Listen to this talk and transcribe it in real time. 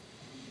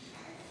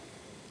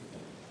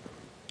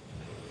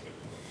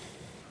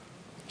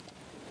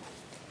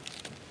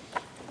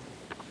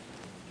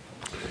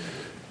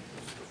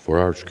For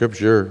our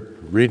scripture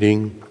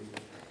reading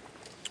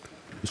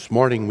this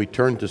morning, we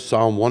turn to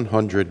Psalm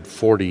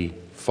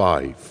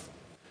 145.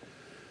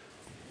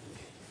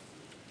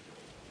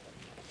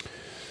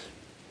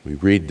 We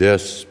read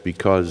this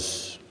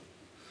because,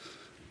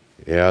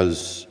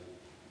 as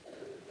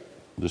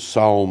the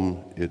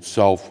psalm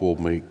itself will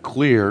make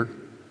clear,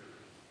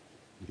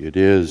 it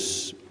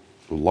is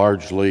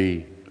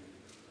largely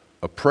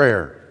a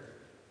prayer.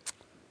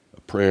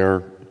 A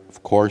prayer,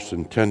 of course,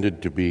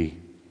 intended to be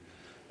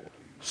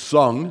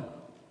sung,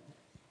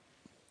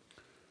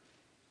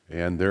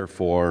 and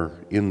therefore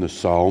in the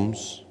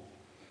Psalms,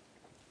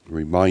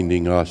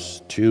 reminding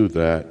us too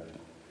that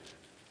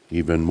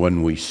even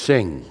when we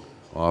sing,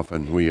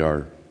 often we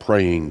are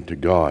praying to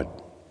God.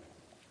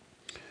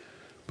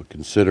 But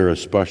consider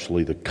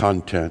especially the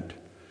content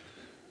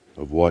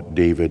of what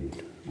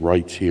David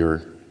writes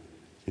here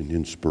in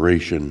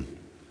inspiration,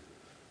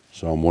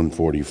 Psalm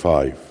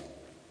 145.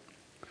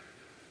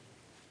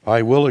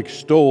 I will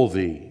extol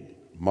thee,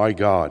 my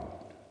God,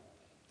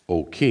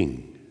 O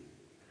King,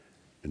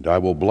 and I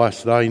will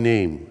bless thy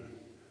name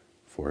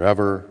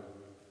forever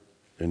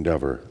and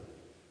ever.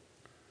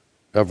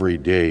 Every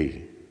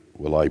day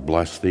will I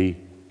bless thee,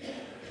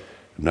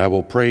 and I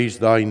will praise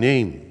thy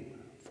name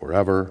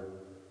forever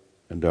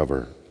and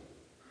ever.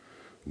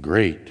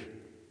 Great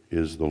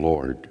is the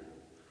Lord,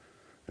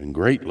 and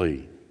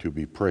greatly to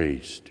be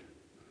praised,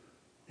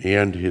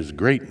 and his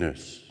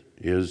greatness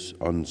is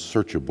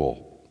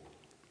unsearchable.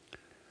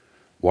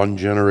 One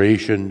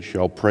generation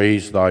shall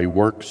praise thy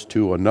works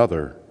to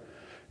another,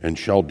 and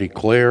shall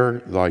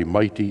declare thy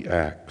mighty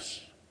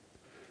acts.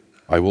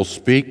 I will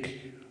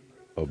speak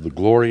of the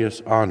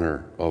glorious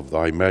honor of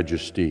thy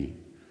majesty,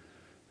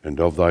 and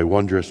of thy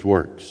wondrous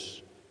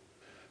works.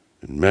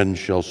 And men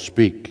shall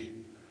speak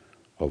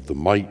of the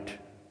might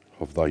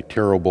of thy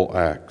terrible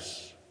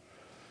acts,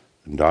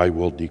 and I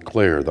will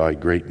declare thy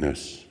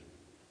greatness.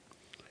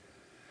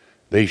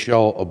 They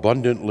shall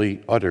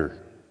abundantly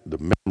utter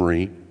the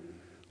memory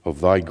of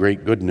thy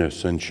great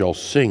goodness, and shall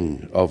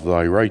sing of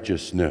thy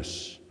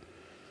righteousness.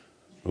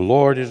 The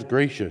Lord is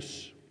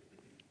gracious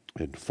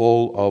and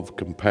full of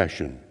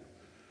compassion,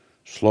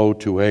 slow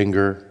to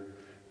anger,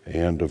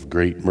 and of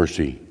great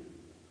mercy.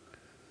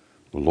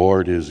 The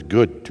Lord is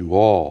good to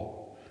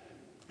all,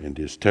 and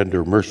his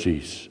tender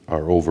mercies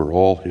are over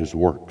all his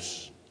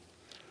works.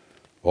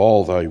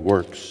 All thy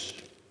works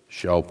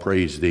shall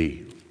praise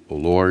thee, O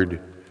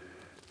Lord,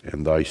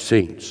 and thy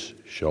saints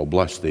shall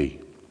bless thee.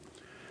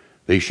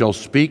 They shall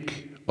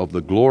speak of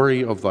the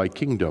glory of thy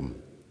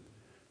kingdom,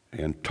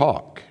 and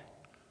talk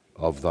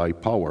of thy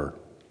power,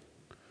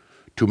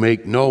 to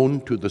make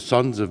known to the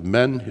sons of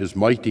men his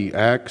mighty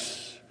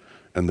acts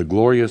and the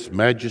glorious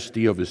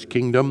majesty of his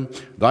kingdom.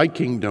 Thy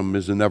kingdom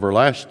is an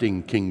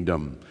everlasting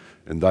kingdom,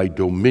 and thy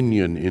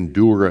dominion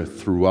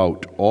endureth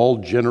throughout all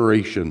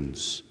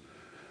generations.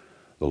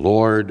 The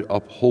Lord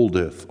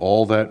upholdeth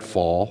all that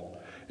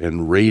fall,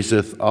 and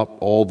raiseth up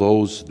all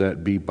those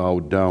that be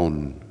bowed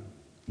down.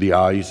 The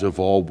eyes of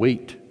all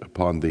wait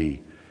upon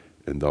thee,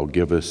 and thou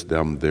givest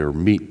them their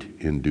meat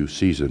in due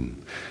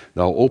season.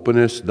 Thou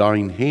openest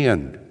thine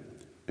hand,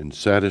 and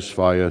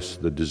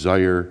satisfiest the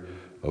desire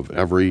of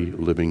every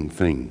living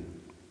thing.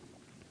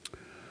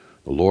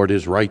 The Lord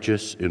is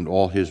righteous in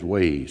all his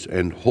ways,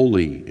 and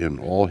holy in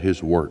all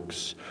his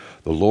works.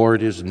 The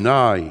Lord is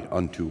nigh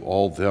unto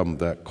all them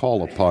that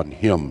call upon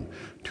him,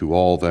 to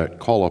all that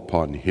call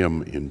upon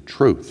him in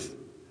truth.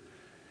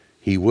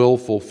 He will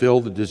fulfill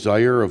the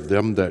desire of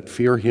them that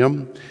fear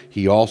him.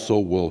 He also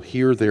will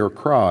hear their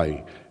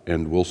cry,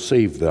 and will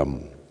save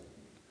them.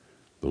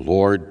 The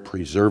Lord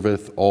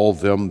preserveth all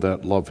them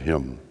that love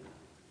him,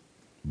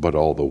 but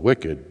all the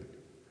wicked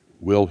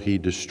will he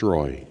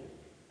destroy.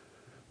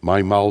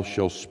 My mouth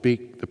shall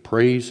speak the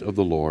praise of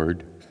the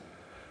Lord,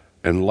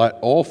 and let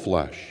all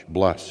flesh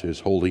bless his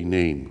holy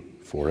name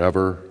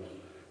forever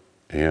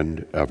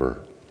and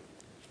ever.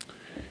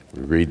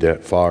 We read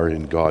that far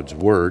in God's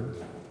word,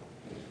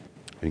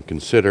 and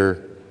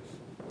consider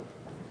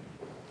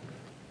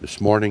this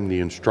morning the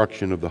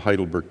instruction of the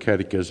Heidelberg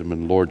Catechism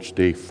in Lord's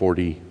Day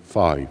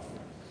 45.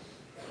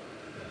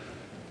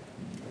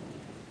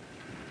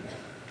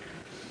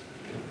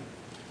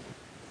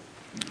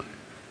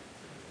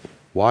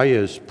 Why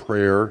is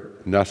prayer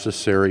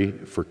necessary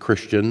for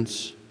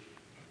Christians?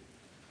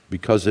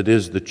 Because it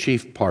is the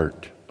chief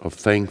part of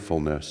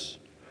thankfulness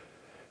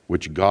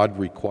which God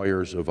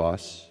requires of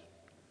us,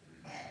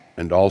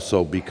 and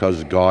also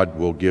because God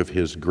will give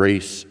his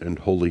grace and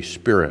Holy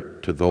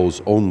Spirit to those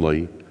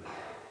only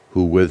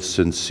who with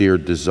sincere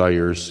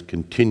desires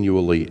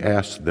continually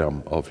ask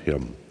them of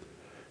him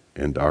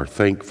and are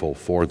thankful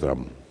for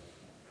them.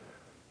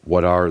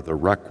 What are the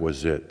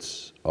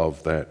requisites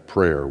of that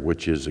prayer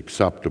which is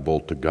acceptable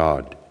to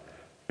God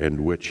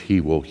and which he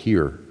will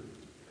hear?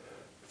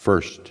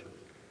 First,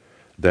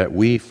 that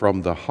we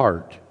from the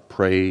heart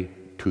pray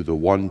to the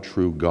one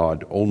true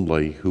God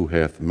only, who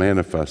hath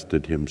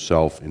manifested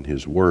himself in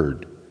his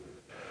word.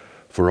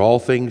 For all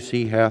things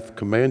he hath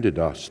commanded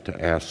us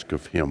to ask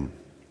of him.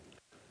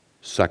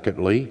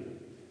 Secondly,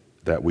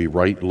 that we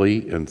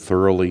rightly and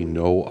thoroughly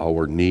know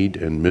our need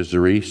and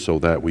misery, so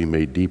that we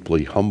may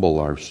deeply humble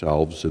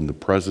ourselves in the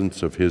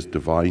presence of his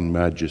divine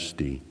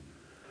majesty.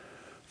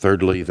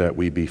 Thirdly, that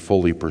we be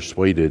fully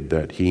persuaded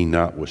that he,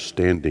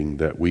 notwithstanding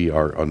that we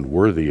are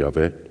unworthy of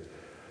it,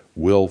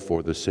 will,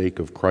 for the sake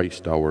of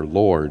Christ our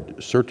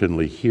Lord,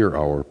 certainly hear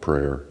our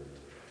prayer,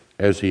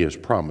 as he has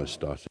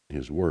promised us in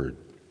his word.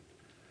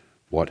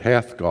 What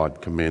hath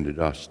God commanded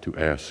us to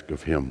ask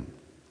of him?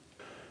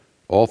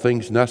 All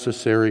things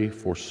necessary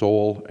for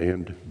soul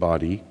and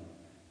body,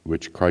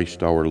 which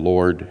Christ our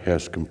Lord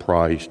has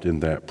comprised in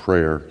that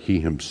prayer he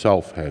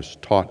himself has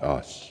taught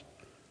us.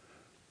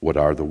 What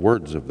are the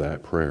words of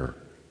that prayer?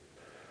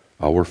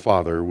 Our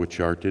Father, which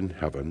art in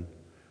heaven,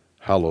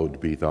 hallowed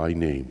be thy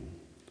name.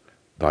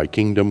 Thy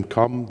kingdom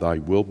come, thy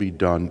will be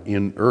done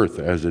in earth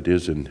as it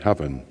is in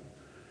heaven.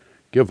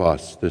 Give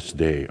us this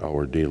day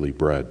our daily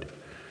bread,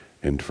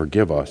 and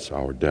forgive us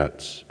our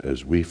debts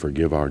as we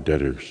forgive our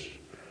debtors.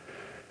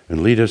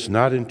 And lead us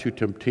not into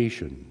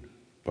temptation,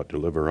 but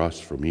deliver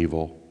us from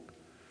evil.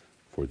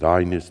 For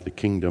thine is the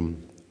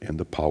kingdom and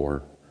the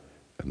power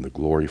and the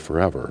glory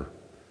forever.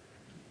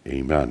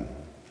 Amen.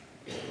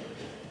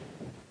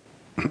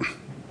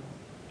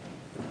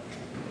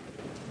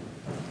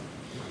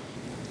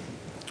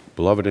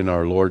 Beloved in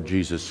our Lord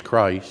Jesus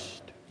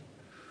Christ,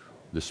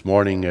 this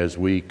morning as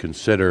we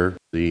consider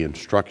the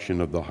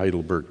instruction of the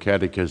Heidelberg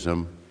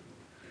Catechism,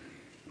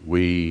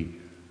 we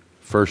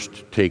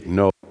first take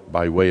note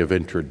by way of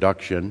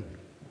introduction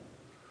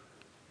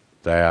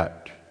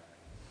that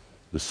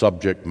the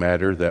subject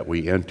matter that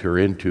we enter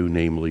into,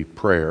 namely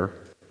prayer,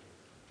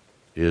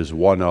 is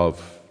one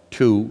of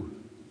two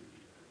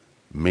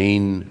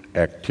main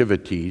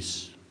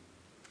activities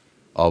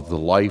of the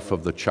life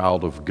of the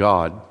child of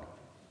God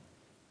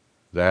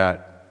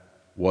that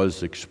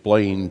was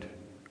explained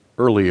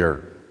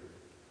earlier.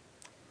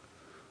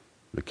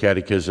 The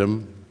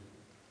Catechism,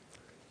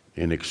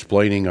 in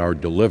explaining our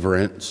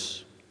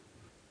deliverance,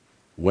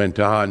 went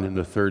on in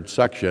the third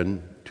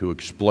section to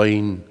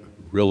explain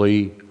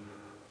really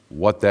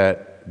what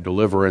that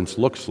deliverance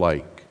looks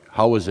like.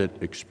 How is it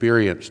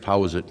experienced?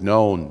 How is it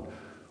known?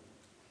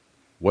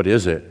 What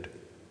is it?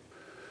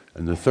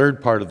 And the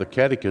third part of the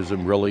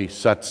Catechism really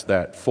sets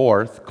that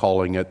forth,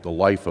 calling it the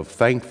life of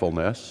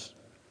thankfulness,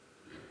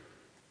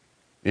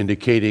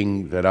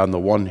 indicating that on the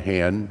one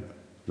hand,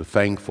 the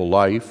thankful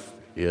life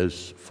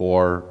is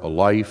for a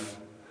life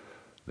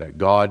that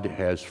God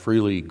has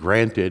freely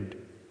granted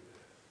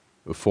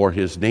for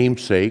his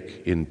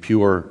namesake in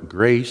pure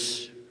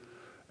grace,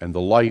 and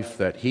the life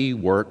that he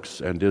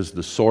works and is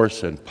the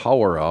source and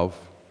power of,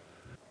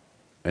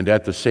 and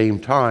at the same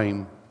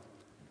time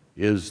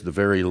is the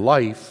very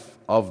life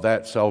of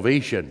that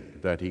salvation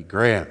that he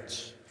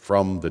grants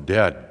from the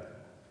dead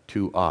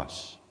to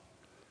us.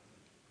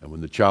 And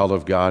when the child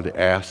of God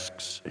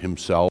asks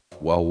himself,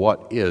 well,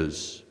 what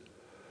is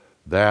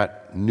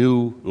that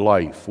new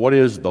life? What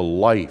is the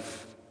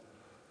life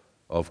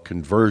of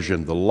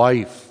conversion, the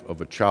life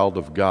of a child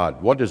of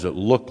God? What does it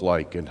look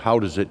like and how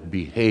does it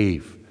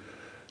behave?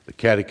 The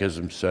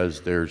Catechism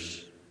says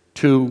there's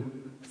two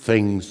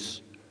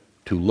things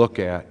to look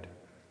at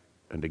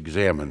and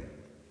examine.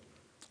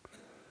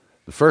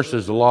 The first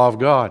is the law of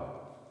God,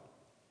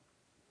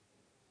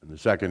 and the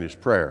second is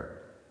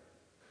prayer.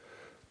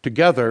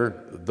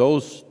 Together,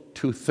 those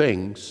two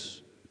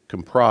things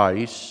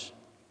comprise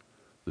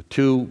the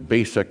two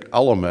basic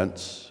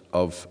elements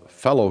of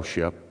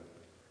fellowship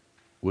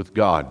with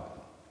God.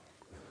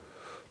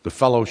 The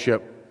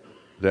fellowship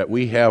that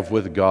we have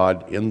with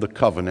God in the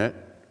covenant,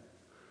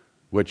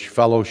 which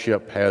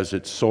fellowship has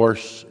its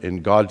source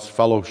in God's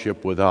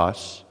fellowship with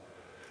us,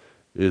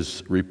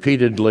 is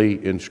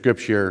repeatedly in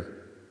Scripture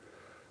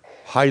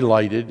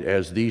highlighted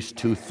as these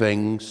two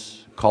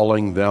things,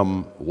 calling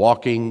them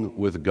walking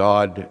with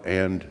God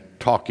and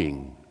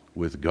talking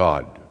with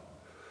God.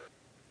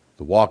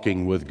 The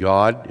walking with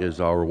God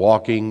is our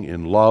walking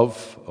in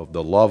love, of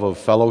the love of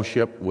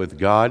fellowship with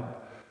God,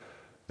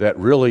 that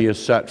really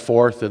is set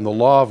forth in the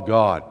law of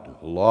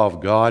God. The law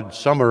of God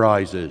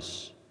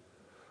summarizes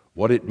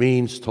what it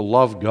means to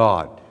love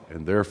God,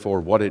 and therefore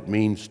what it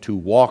means to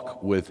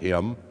walk with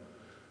him,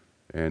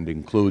 and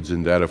includes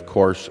in that, of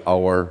course,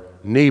 our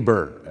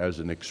neighbor as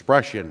an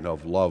expression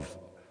of love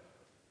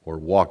or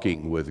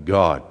walking with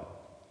God.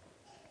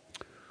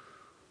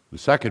 The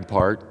second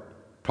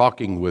part,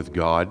 talking with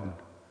God,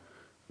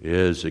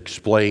 is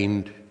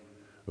explained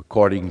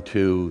according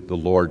to the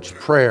Lord's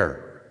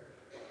Prayer.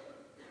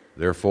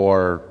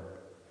 Therefore,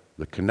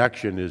 the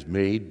connection is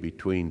made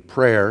between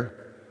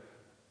prayer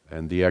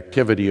and the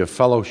activity of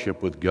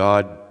fellowship with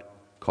God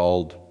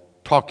called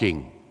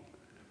talking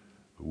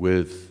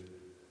with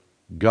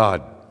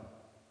God.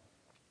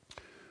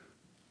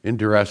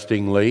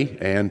 Interestingly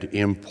and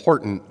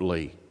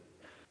importantly,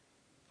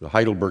 the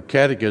Heidelberg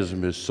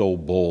Catechism is so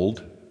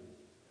bold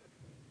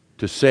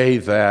to say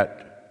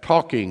that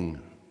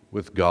talking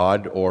with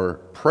God or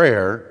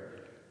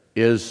prayer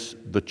is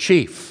the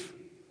chief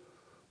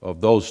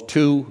of those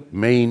two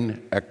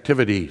main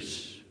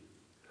activities.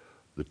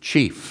 The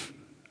chief.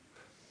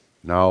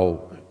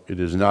 Now, it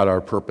is not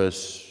our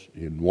purpose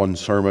in one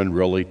sermon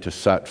really to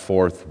set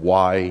forth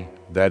why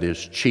that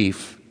is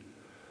chief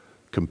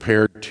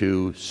compared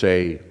to,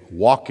 say,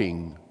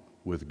 walking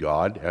with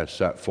God as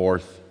set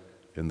forth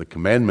in the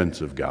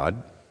commandments of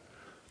God.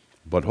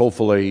 But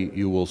hopefully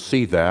you will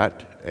see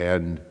that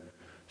and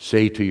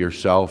say to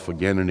yourself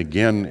again and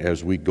again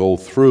as we go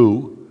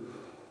through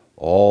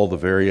all the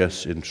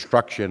various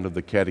instruction of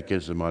the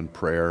Catechism on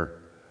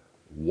prayer,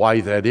 why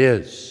that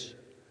is.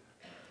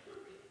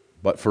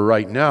 But for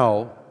right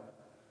now,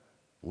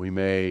 we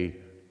may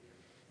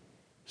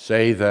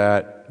say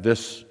that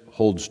this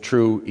holds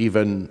true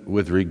even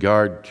with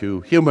regard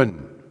to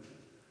human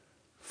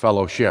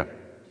fellowship,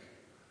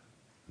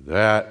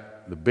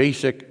 that the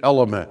basic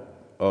element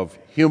of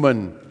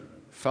human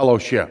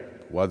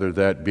fellowship, whether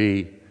that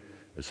be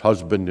as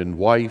husband and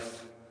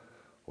wife,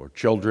 or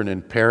children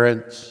and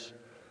parents,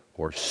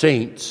 or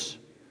saints,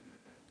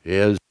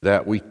 is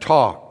that we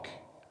talk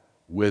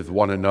with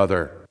one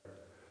another,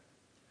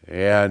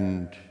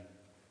 and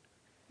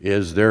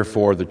is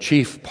therefore the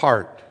chief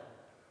part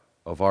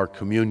of our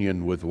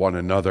communion with one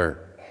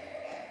another.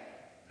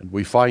 And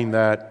we find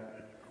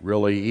that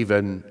really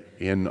even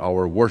in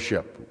our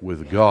worship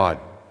with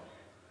God.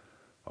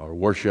 Our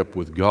worship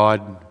with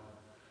God,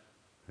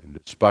 and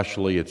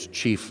especially its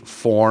chief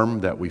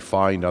form that we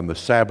find on the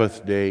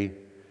Sabbath day,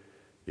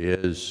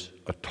 is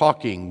a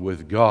talking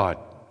with God.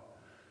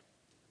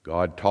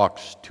 God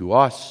talks to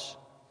us,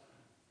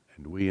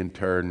 and we in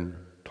turn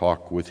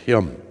talk with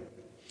Him.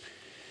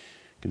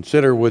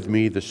 Consider with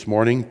me this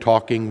morning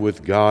talking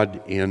with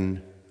God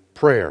in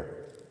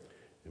prayer.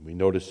 And we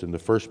notice in the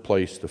first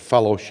place the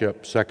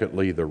fellowship,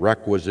 secondly the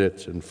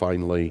requisites, and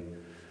finally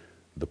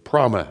the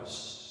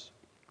promise.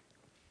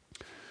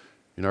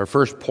 In our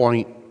first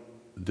point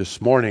this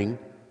morning,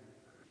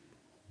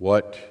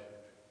 what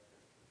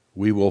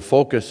we will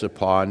focus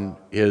upon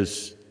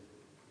is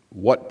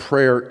what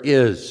prayer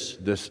is,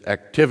 this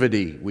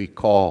activity we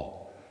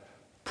call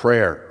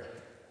prayer.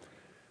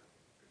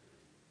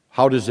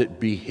 How does it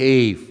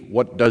behave?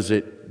 What does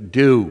it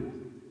do?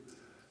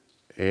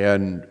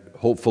 And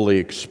hopefully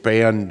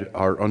expand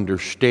our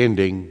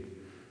understanding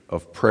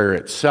of prayer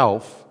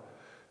itself.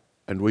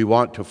 And we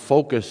want to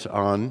focus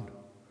on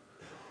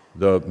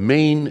the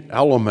main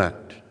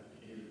element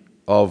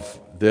of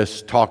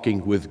this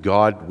talking with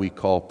God we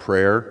call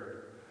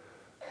prayer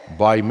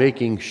by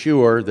making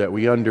sure that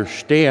we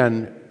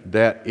understand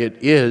that it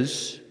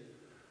is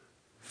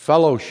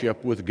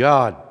fellowship with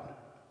God.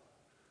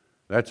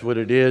 That's what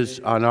it is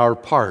on our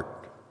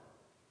part.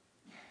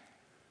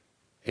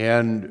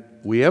 And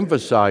we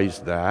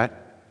emphasize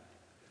that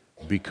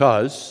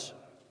because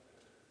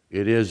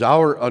it is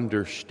our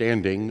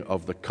understanding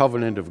of the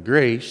covenant of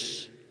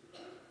grace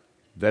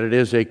that it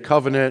is a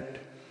covenant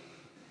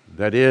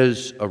that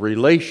is a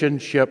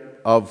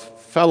relationship of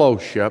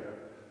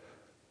fellowship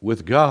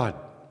with God.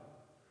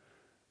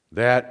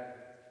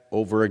 That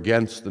over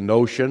against the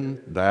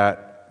notion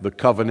that the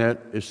covenant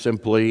is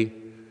simply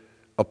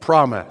a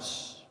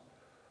promise,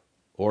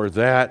 or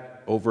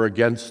that over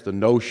against the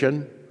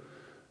notion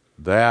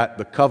that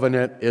the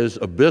covenant is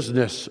a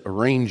business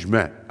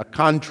arrangement, a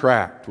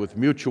contract with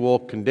mutual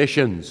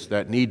conditions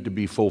that need to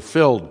be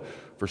fulfilled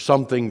for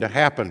something to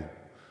happen.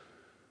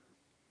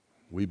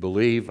 We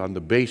believe on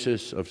the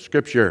basis of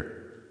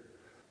Scripture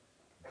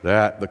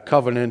that the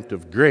covenant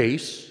of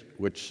grace,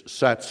 which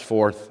sets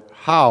forth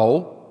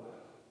how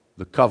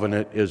the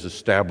covenant is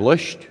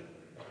established,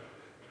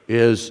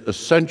 is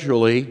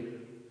essentially,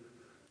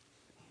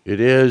 it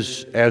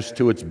is, as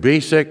to its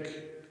basic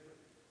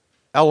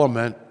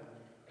element,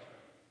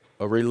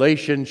 a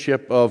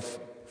relationship of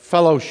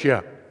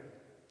fellowship.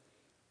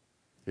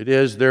 It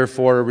is,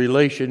 therefore, a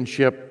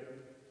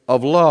relationship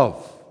of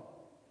love,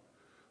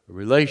 a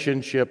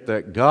relationship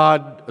that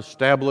God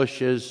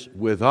establishes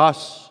with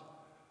us,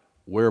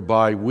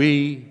 whereby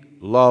we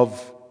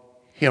love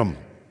Him.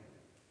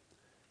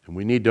 And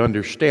we need to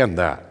understand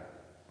that.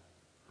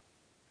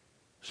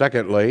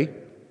 Secondly,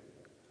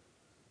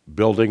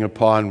 building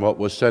upon what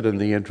was said in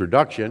the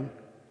introduction,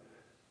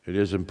 it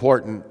is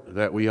important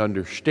that we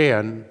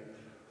understand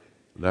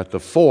that the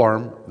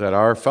form that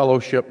our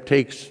fellowship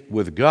takes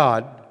with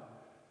God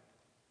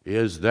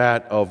is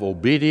that of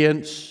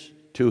obedience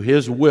to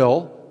His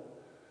will,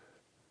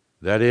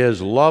 that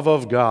is, love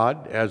of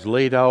God as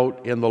laid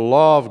out in the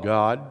law of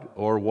God,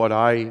 or what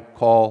I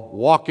call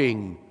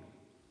walking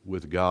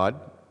with God.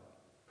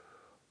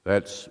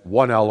 That's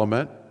one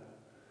element,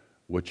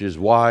 which is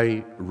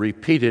why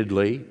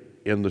repeatedly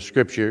in the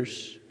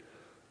Scriptures,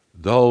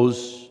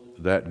 those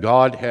that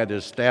God had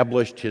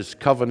established His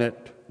covenant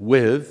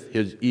with,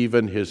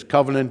 even His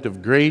covenant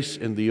of grace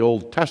in the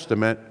Old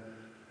Testament,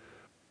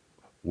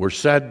 were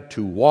said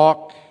to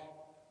walk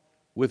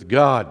with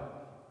God.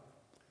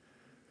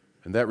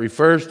 And that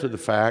refers to the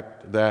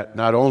fact that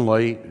not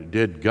only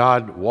did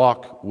God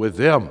walk with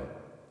them,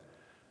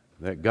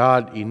 that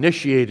God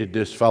initiated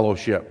this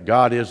fellowship.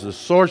 God is the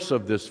source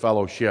of this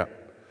fellowship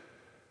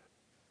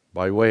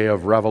by way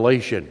of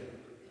revelation,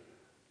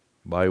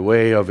 by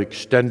way of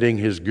extending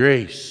His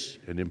grace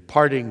and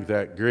imparting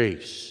that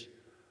grace.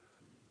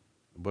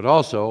 but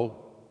also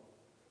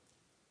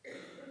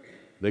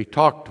they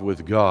talked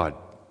with God.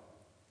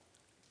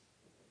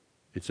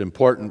 It's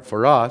important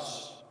for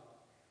us,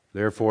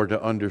 therefore,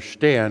 to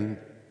understand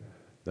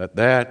that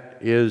that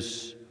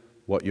is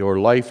what your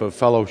life of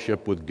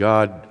fellowship with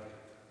God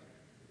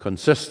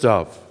consists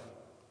of.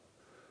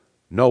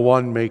 No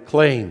one may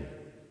claim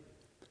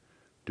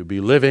to be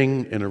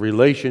living in a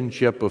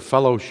relationship of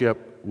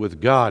fellowship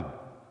with God,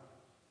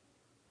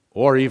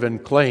 or even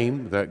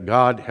claim that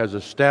God has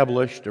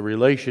established a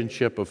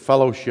relationship of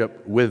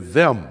fellowship with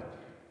them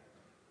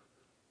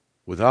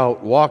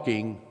without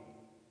walking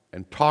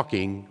and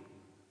talking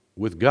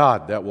with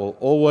God. That will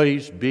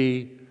always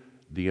be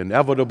the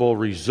inevitable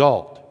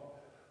result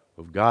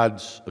of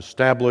God's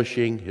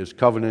establishing His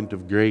covenant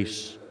of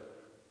grace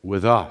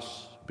with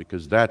us,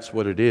 because that's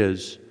what it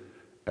is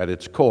at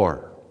its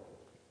core.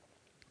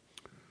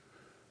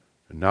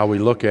 And now we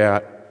look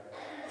at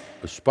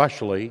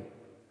especially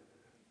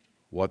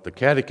what the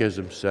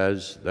Catechism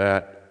says,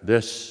 that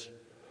this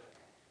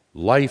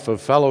life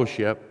of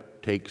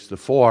fellowship takes the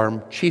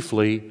form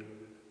chiefly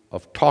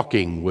of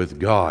talking with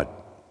God,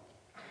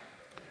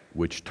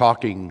 which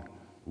talking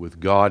with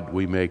God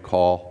we may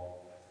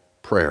call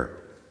prayer.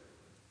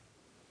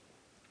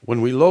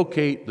 When we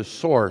locate the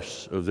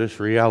source of this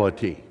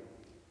reality,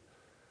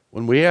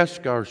 when we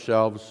ask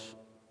ourselves,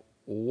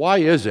 why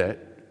is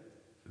it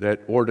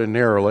that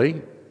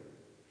ordinarily,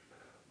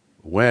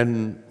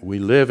 when we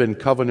live in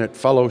covenant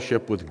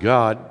fellowship with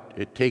God,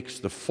 it takes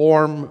the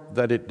form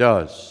that it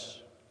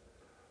does?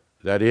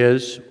 That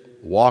is,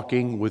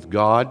 walking with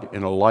God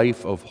in a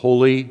life of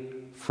holy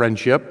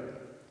friendship,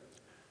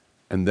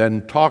 and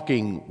then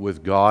talking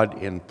with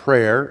God in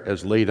prayer,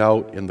 as laid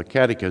out in the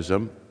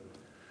Catechism.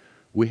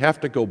 We have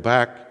to go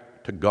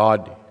back to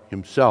God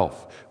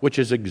Himself, which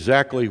is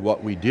exactly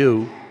what we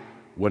do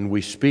when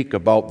we speak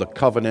about the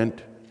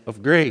covenant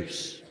of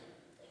grace.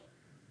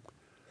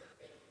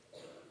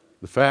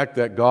 The fact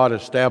that God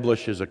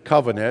establishes a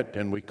covenant,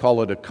 and we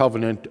call it a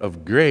covenant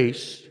of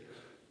grace,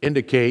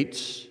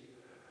 indicates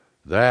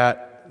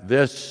that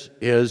this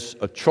is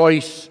a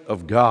choice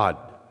of God,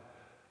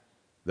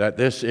 that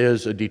this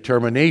is a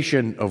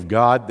determination of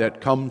God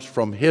that comes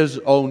from His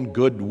own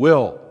good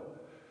will,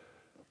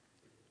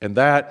 and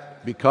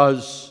that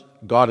because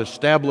God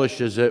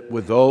establishes it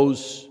with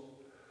those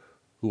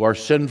who are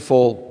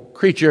sinful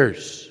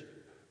creatures,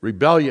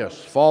 rebellious,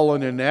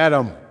 fallen in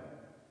Adam.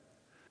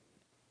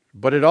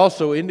 But it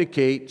also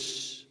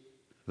indicates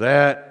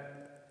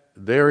that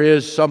there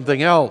is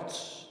something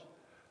else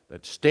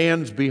that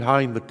stands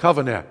behind the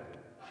covenant.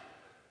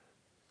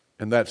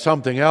 And that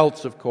something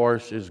else, of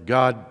course, is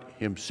God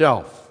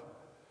Himself.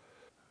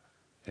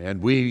 And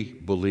we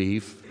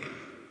believe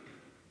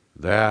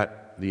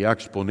that the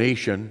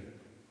explanation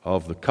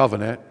of the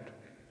covenant,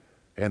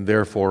 and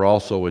therefore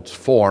also its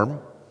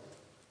form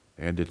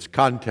and its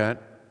content,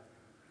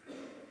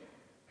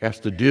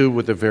 has to do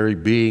with the very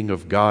being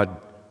of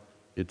God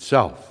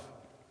itself.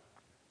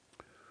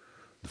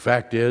 The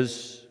fact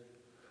is,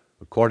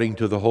 according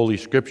to the Holy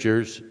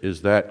Scriptures,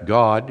 is that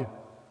God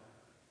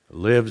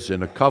lives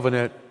in a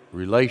covenant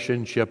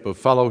relationship of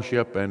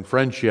fellowship and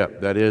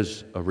friendship. That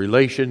is, a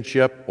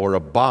relationship or a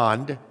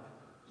bond,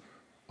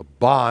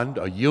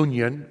 a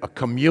union, a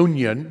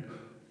communion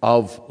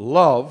of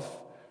love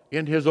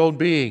in His own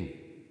being.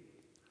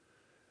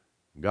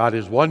 God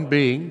is one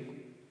being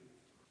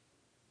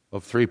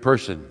of three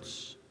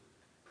persons.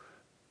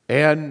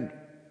 And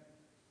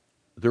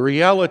the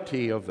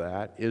reality of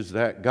that is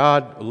that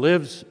God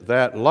lives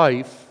that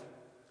life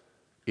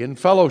in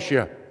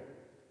fellowship.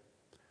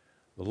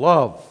 The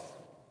love,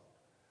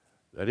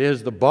 that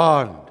is the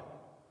bond,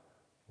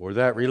 or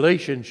that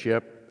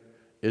relationship,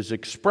 is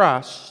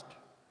expressed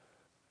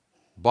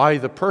by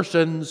the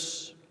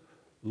persons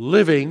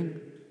living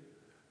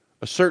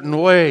a certain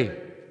way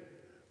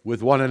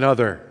with one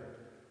another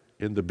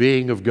in the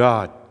being of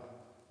God.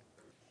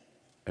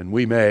 And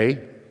we may,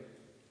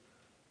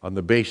 on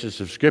the basis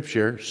of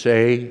Scripture,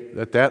 say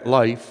that that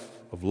life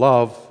of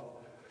love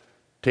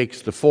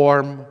takes the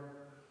form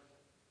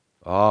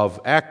of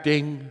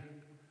acting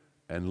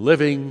and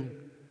living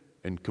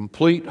in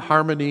complete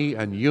harmony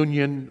and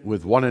union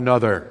with one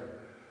another.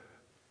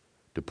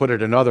 To put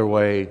it another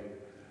way,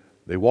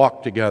 they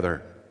walk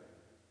together.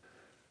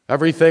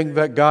 Everything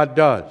that God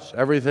does,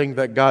 everything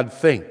that God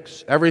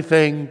thinks,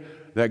 everything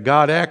that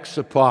God acts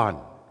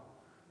upon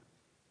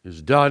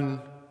is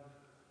done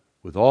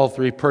with all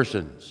three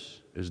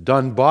persons, is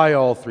done by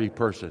all three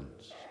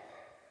persons.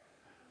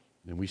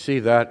 And we see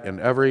that in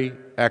every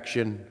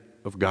action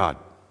of God.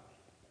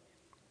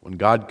 When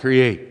God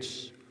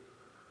creates,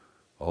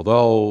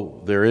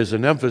 although there is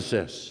an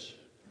emphasis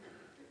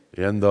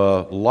in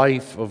the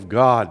life of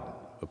God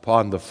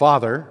upon the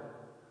Father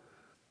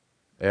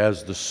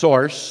as the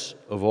source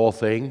of all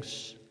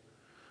things,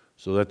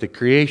 so that the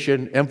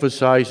creation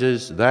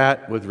emphasizes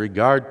that with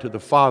regard to the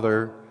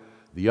Father,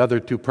 the other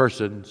two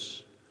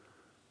persons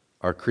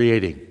are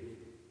creating.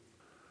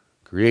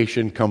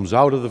 Creation comes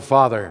out of the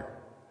Father,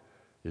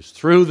 is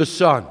through the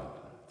Son,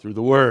 through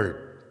the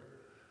Word,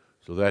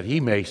 so that He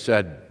may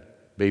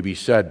may be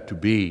said to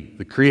be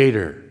the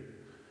Creator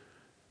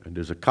and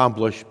is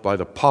accomplished by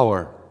the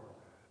power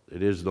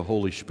that is the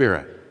Holy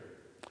Spirit.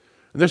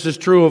 And this is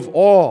true of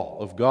all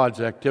of God's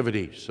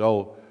activities.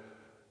 So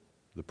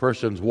the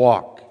persons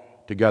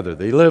walk together.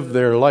 They live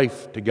their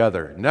life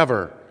together.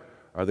 Never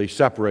are they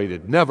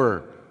separated.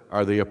 Never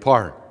are they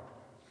apart.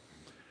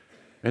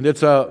 And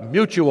it's a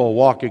mutual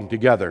walking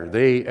together.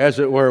 They, as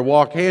it were,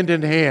 walk hand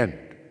in hand.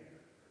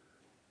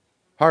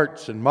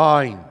 Hearts and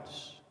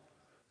minds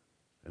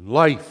and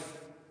life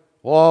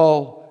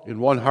all in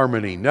one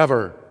harmony.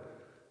 Never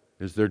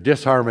is there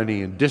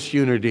disharmony and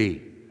disunity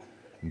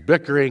and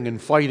bickering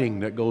and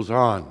fighting that goes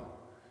on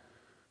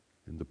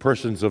in the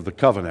persons of the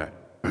covenant.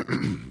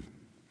 And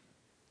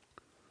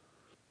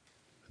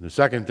the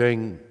second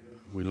thing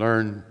we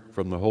learn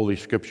from the Holy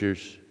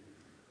Scriptures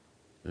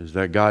is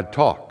that God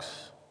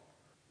talks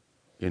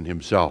in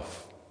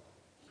Himself.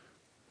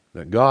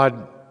 That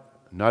God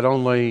not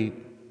only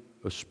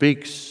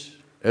speaks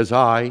as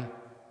I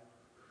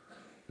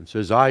and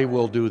says, I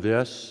will do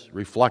this,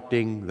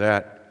 reflecting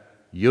that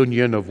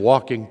union of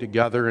walking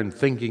together and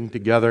thinking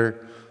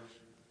together,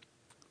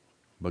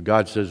 but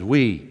God says,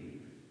 we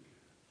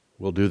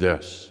will do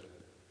this.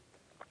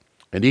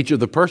 And each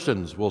of the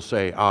persons will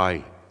say,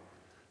 I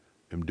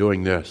am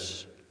doing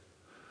this.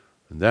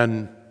 And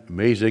then,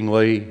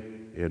 amazingly,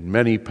 in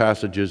many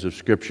passages of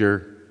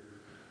Scripture,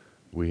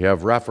 we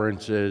have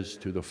references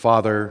to the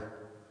Father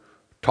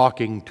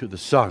talking to the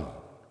Son,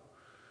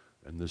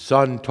 and the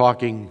Son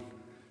talking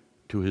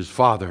to His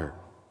Father.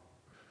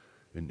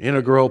 An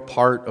integral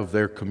part of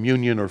their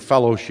communion or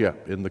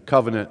fellowship in the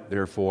covenant,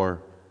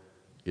 therefore,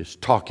 is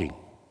talking.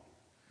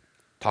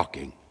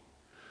 Talking.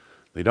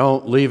 They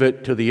don't leave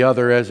it to the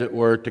other, as it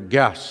were, to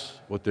guess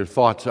what their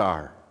thoughts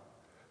are.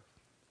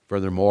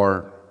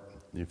 Furthermore,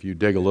 if you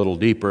dig a little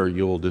deeper,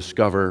 you will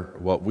discover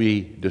what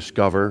we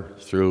discover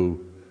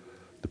through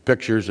the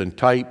pictures and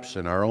types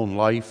in our own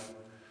life,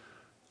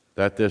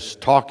 that this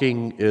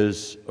talking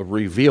is a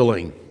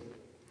revealing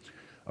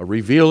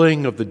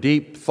of the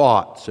deep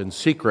thoughts and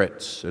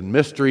secrets and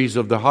mysteries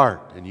of the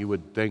heart. And you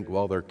would think,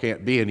 well, there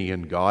can't be any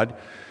in God.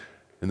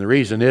 And the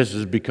reason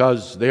is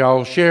because they are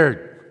all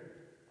shared.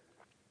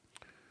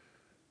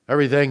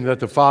 Everything that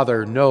the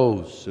Father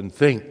knows and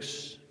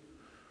thinks,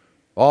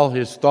 all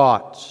His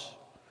thoughts,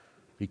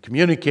 He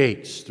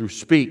communicates through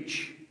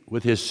speech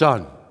with His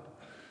Son.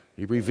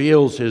 He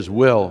reveals His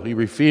will. He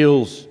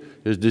reveals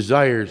His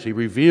desires. He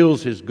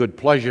reveals His good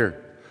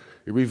pleasure.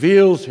 He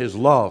reveals His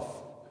love.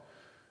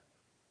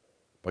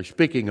 By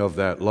speaking of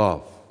that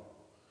love,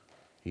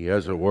 He,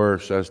 as it were,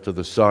 says to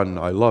the Son,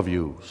 I love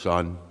you,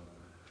 Son.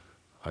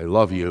 I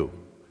love you.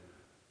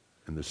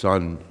 And the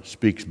Son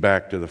speaks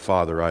back to the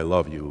Father, I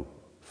love you,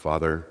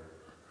 Father.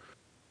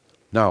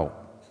 Now,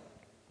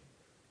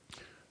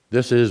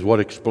 this is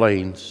what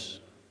explains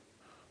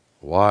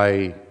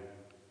why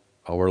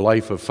our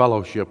life of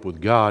fellowship with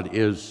God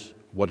is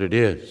what it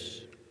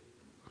is.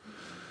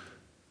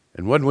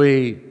 And when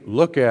we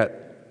look at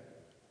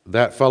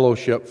that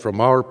fellowship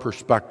from our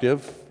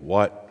perspective,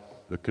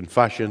 what the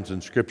confessions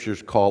and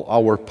scriptures call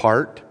our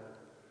part,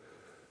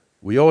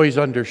 we always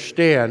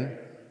understand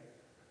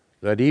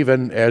that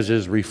even as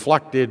is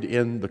reflected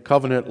in the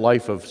covenant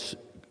life of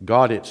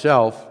God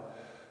itself,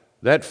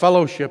 that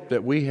fellowship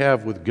that we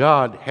have with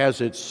God has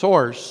its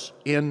source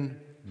in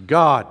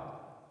God.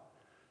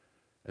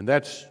 And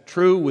that's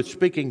true with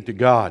speaking to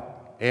God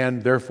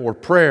and therefore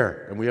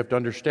prayer, and we have to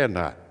understand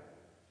that.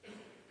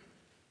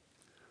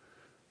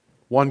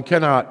 One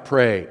cannot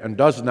pray and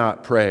does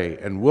not pray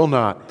and will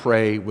not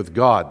pray with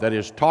God, that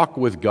is, talk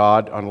with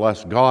God,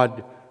 unless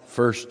God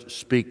first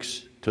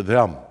speaks to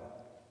them.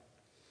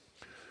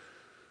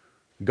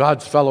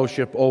 God's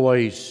fellowship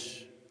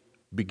always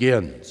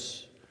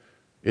begins.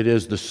 It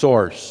is the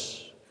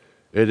source.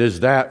 It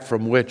is that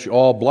from which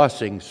all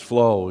blessings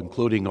flow,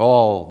 including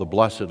all the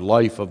blessed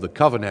life of the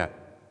covenant.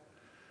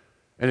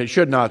 And it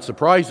should not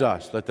surprise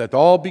us that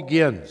all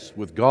begins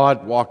with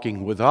God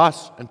walking with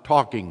us and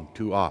talking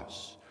to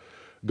us.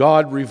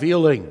 God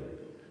revealing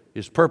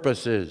His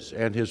purposes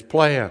and His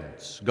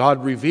plans.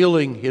 God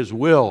revealing His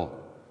will.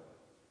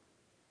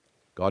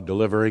 God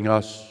delivering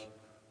us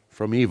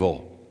from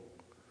evil.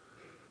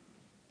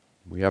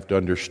 We have to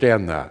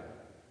understand that.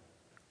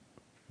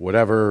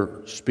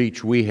 Whatever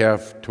speech we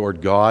have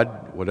toward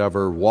God,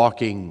 whatever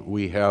walking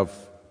we have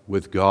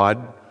with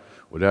God,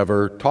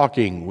 whatever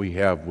talking we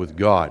have with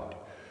God,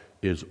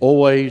 is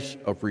always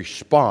a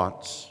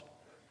response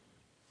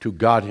to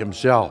God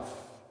Himself.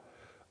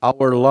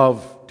 Our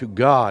love to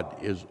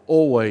God is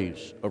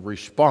always a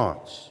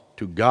response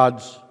to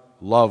God's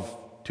love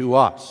to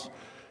us.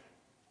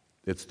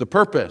 It's the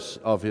purpose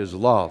of His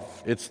love.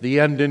 It's the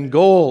end and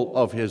goal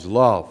of His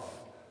love.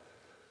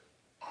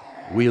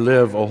 We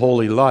live a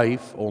holy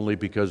life only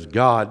because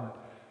God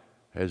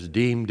has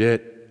deemed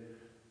it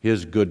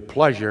His good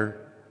pleasure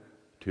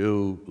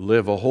to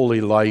live a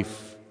holy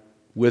life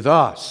with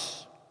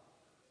us.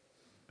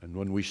 And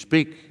when we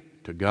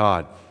speak to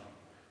God,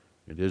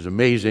 it is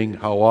amazing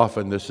how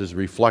often this is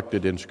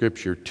reflected in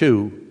Scripture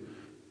too,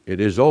 It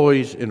is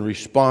always in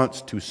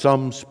response to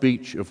some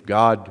speech of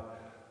God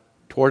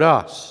toward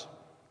us.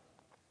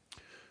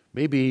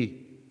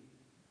 Maybe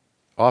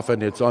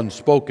often it's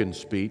unspoken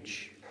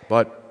speech,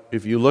 but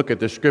if you look at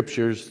the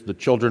Scriptures, the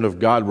children of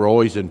God were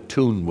always in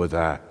tune with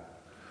that.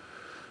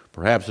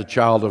 Perhaps a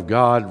child of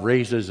God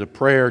raises a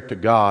prayer to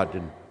God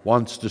and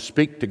wants to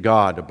speak to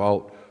God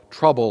about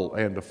trouble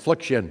and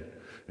affliction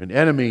and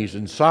enemies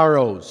and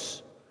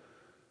sorrows,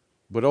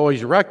 but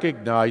always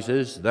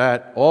recognizes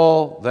that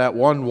all that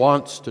one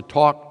wants to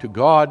talk to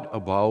God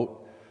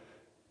about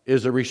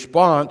is a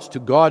response to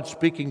God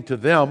speaking to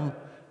them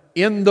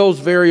in those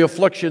very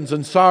afflictions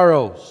and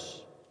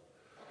sorrows.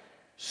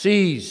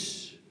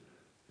 Sees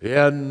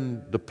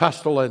in the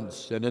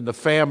pestilence and in the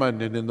famine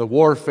and in the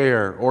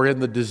warfare or in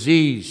the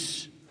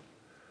disease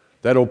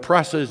that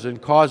oppresses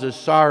and causes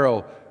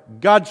sorrow,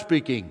 God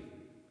speaking,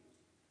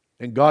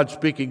 and God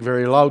speaking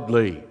very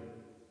loudly.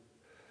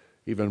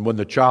 Even when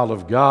the child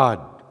of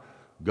God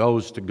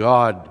goes to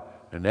God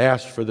and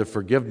asks for the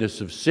forgiveness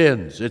of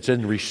sins, it's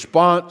in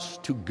response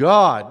to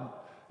God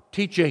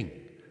teaching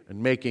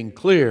and making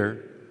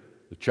clear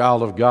the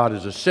child of God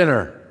is a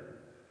sinner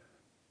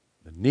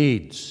that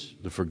needs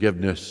the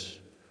forgiveness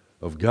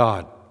of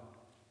God.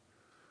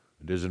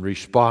 It is in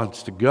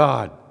response to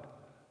God,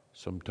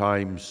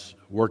 sometimes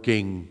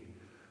working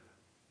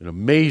in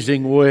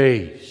amazing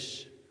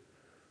ways,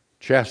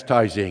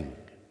 chastising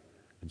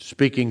and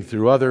speaking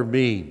through other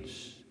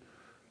means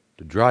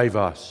to drive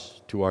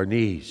us to our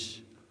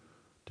knees,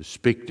 to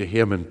speak to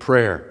Him in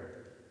prayer.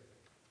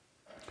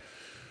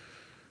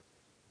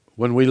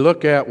 When we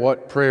look at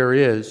what prayer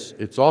is,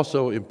 it's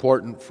also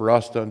important for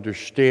us to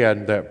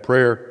understand that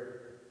prayer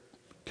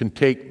can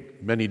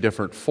take many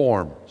different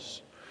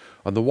forms.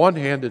 On the one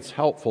hand, it's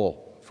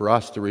helpful for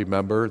us to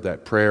remember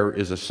that prayer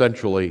is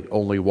essentially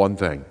only one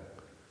thing.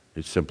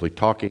 It's simply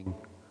talking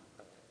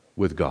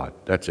with God.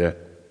 That's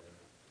it.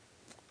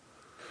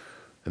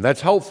 And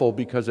that's helpful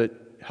because it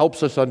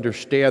helps us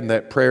understand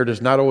that prayer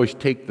does not always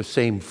take the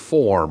same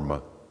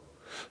form.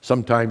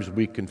 Sometimes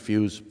we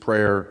confuse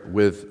prayer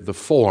with the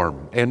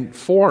form, and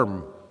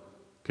form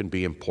can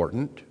be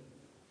important.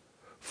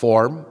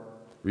 Form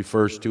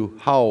refers to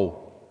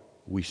how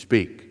we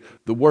speak,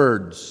 the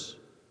words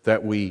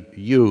that we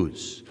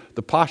use,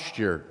 the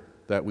posture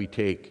that we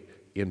take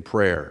in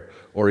prayer,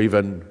 or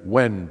even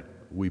when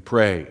we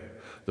pray.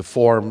 The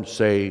form,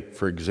 say,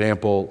 for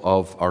example,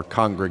 of our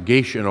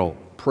congregational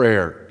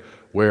prayer,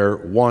 where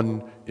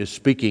one is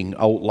speaking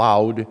out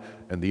loud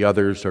and the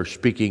others are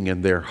speaking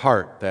in their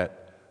heart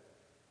that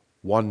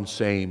one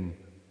same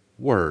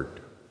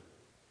word.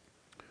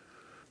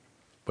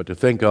 But to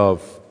think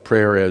of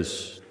prayer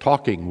as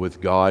talking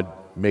with God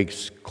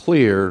makes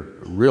clear,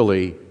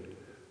 really,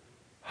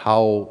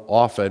 how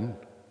often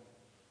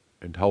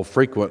and how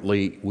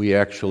frequently we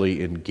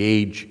actually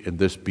engage in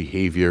this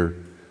behavior,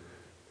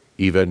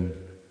 even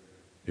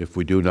if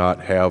we do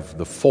not have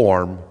the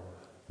form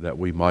that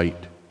we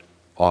might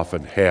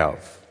often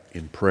have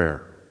in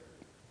prayer.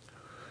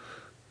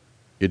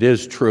 It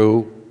is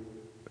true,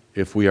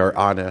 if we are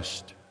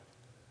honest,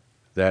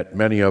 that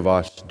many of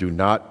us do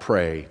not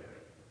pray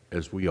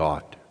as we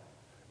ought,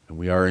 and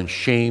we are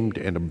ashamed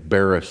and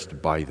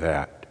embarrassed by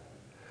that.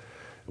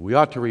 We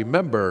ought to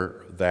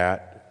remember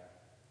that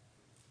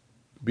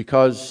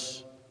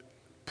because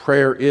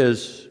prayer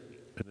is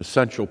an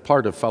essential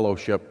part of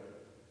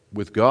fellowship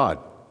with God.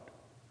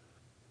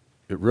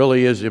 It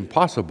really is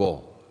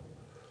impossible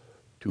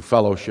to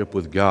fellowship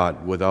with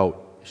God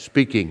without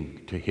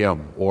speaking to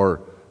Him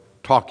or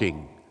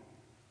talking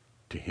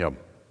to Him.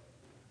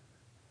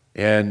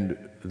 And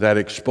that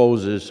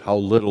exposes how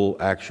little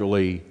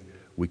actually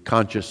we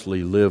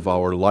consciously live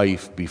our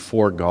life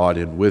before God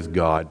and with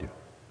God.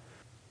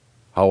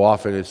 How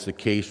often it's the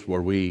case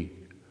where we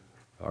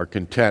are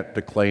content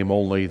to claim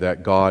only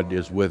that God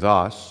is with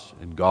us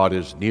and God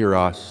is near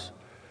us,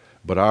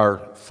 but our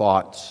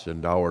thoughts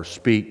and our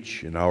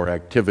speech and our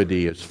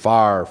activity is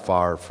far,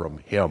 far from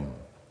Him.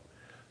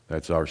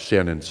 That's our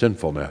sin and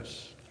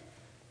sinfulness.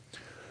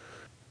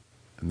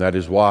 And that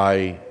is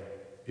why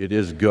it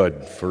is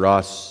good for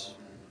us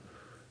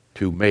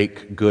to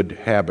make good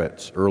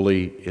habits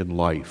early in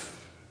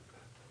life,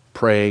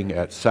 praying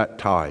at set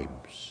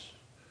times,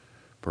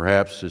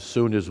 perhaps as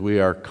soon as we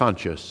are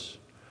conscious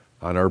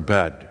on our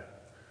bed,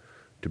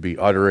 to be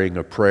uttering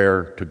a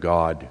prayer to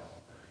God,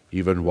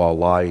 even while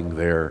lying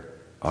there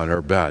on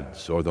our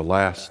beds, or the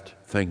last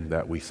thing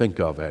that we think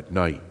of at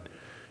night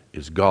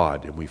is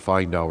God, and we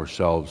find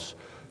ourselves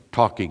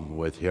talking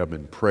with Him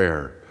in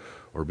prayer,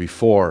 or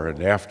before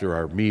and after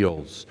our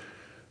meals.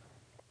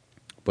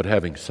 But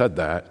having said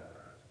that,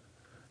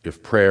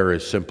 if prayer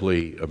is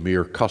simply a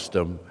mere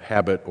custom,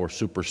 habit, or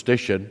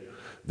superstition,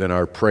 then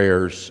our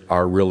prayers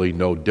are really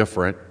no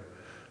different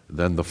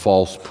than the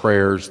false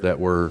prayers that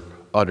were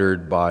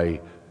uttered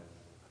by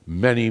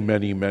many,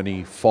 many,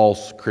 many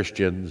false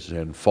Christians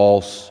and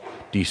false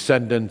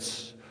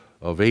descendants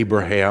of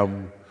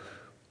Abraham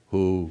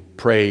who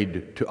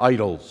prayed to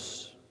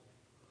idols.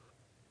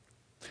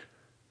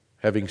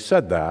 Having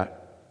said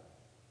that,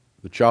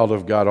 the child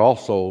of God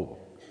also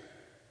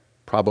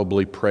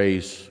probably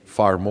prays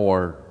far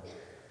more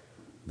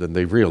than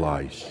they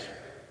realize.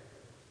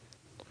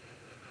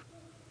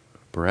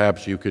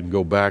 Perhaps you can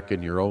go back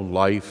in your own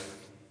life,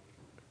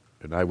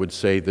 and I would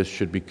say this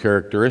should be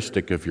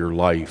characteristic of your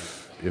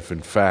life if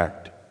in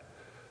fact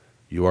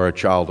you are a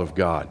child of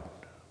God.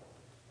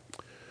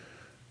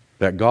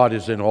 That God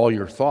is in all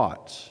your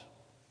thoughts.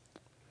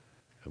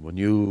 And when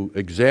you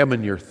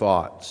examine your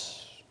thoughts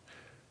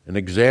and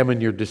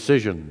examine your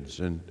decisions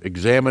and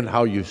examine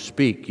how you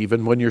speak,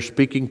 even when you're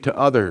speaking to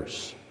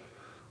others,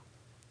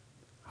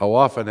 how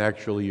often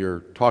actually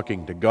you're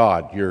talking to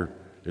God, you're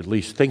at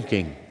least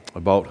thinking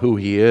about who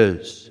He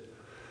is,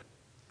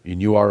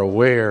 and you are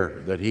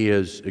aware that He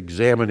is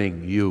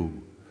examining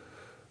you,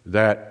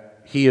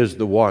 that He is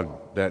the one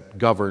that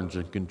governs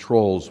and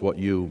controls what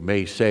you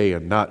may say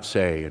and not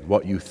say and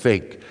what you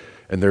think,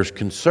 and there's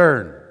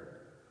concern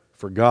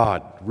for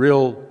God,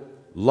 real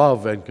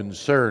love and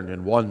concern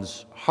in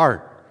one's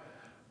heart.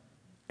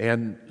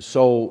 And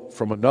so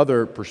from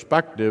another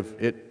perspective,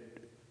 it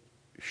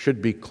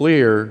should be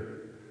clear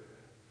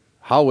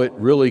how it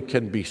really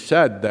can be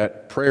said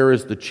that prayer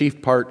is the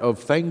chief part of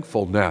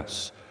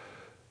thankfulness,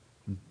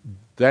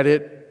 that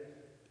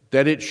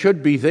it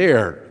should be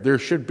there. There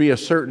should be a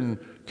certain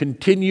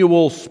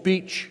continual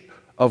speech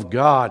of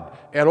God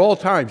at all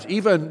times,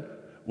 even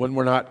when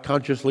we're not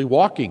consciously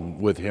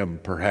walking with Him,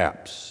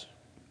 perhaps,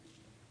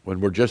 when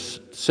we're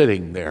just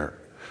sitting there,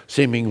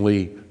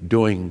 seemingly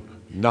doing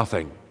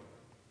nothing.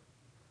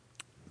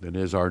 Then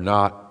is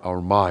not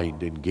our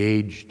mind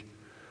engaged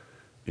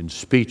in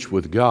speech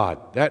with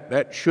God?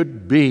 That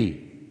should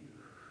be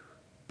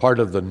part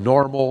of the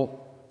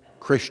normal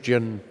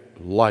Christian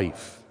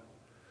life.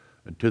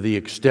 And to the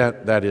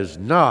extent that is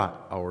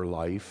not our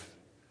life,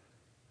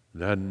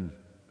 then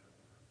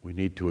we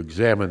need to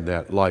examine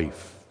that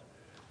life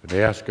and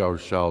ask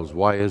ourselves,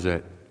 why is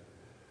it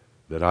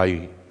that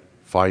I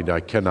find I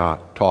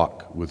cannot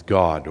talk with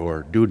God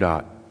or do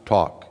not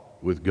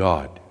talk with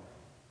God?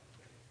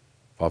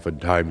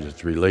 Oftentimes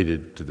it's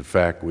related to the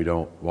fact we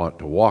don't want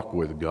to walk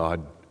with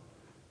God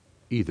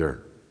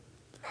either.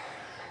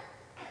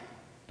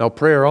 Now,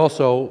 prayer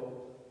also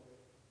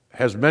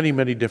has many,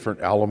 many different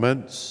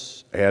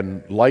elements,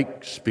 and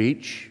like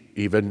speech,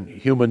 even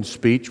human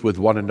speech with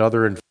one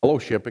another in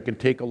fellowship, it can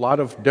take a lot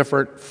of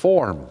different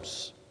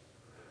forms.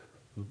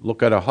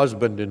 Look at a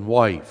husband and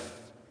wife.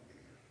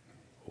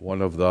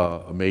 One of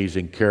the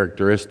amazing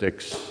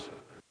characteristics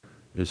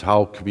is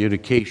how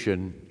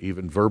communication,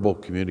 even verbal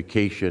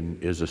communication,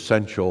 is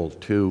essential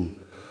to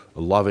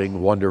a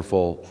loving,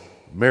 wonderful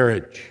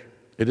marriage.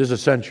 It is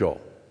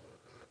essential.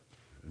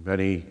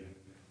 Many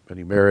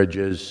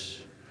marriages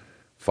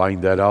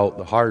find that out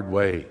the hard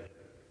way,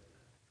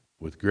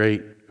 with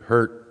great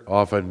hurt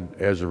often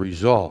as a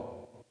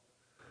result.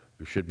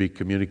 There should be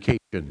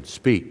communication,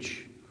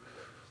 speech,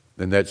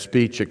 and that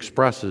speech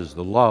expresses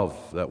the love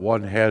that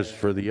one has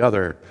for the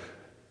other.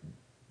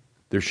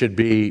 There should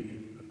be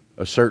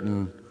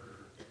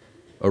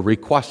a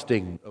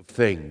requesting of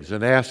things,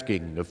 an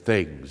asking of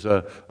things,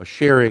 a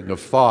sharing of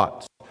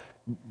thoughts.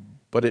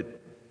 But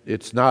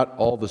it's not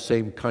all the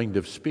same kind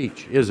of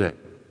speech, is it?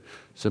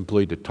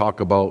 Simply to talk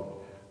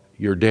about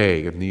your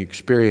day and the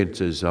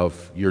experiences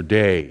of your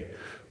day,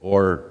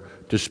 or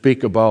to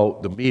speak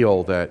about the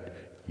meal that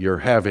you're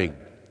having,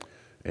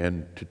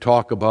 and to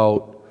talk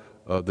about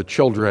the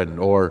children,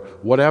 or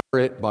whatever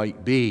it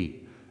might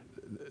be.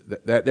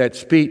 That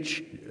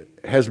speech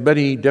has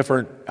many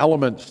different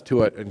elements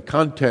to it and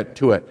content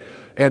to it.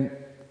 And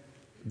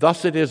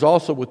thus it is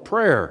also with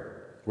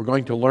prayer. We're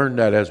going to learn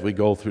that as we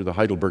go through the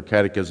Heidelberg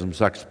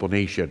Catechism's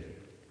explanation.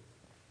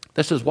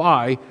 This is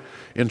why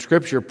in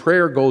Scripture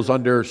prayer goes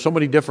under so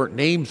many different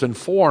names and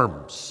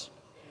forms.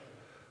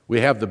 We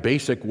have the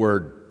basic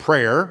word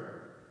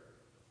prayer,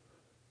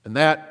 and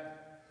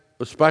that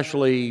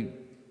especially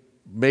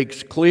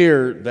makes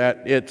clear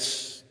that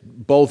it's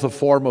both a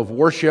form of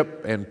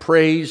worship and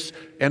praise,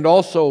 and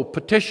also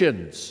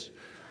petitions.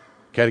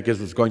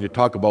 Catechism is going to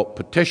talk about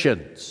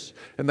petitions,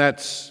 and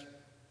that's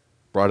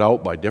brought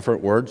out by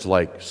different words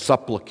like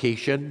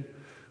supplication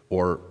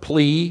or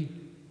plea.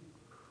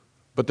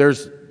 But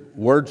there's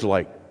words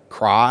like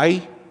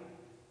cry,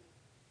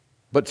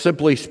 but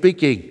simply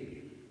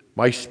speaking,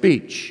 my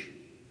speech.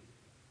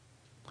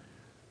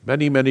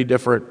 Many, many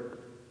different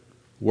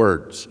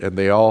words, and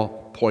they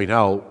all point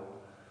out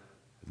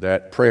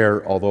that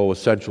prayer, although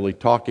essentially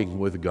talking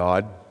with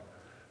God,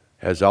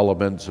 has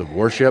elements of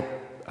worship,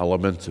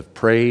 elements of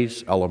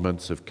praise,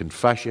 elements of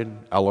confession,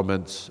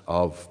 elements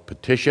of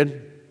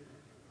petition,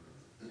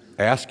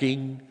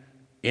 asking,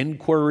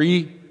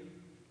 inquiry,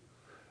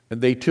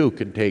 and they too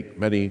can take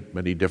many,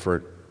 many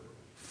different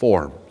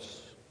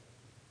forms.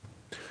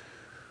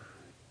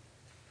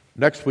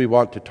 Next, we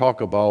want to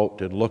talk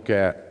about and look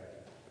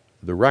at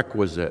the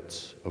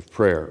requisites of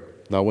prayer.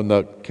 Now, when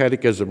the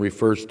Catechism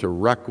refers to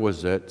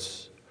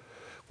requisites,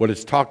 what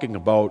it's talking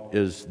about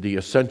is the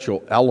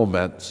essential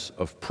elements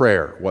of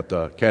prayer, what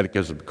the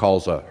Catechism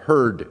calls a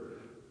heard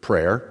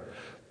prayer.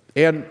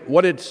 And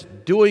what it's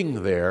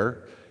doing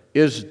there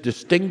is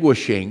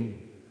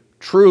distinguishing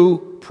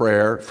true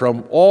prayer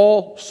from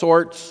all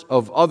sorts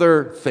of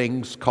other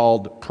things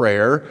called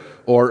prayer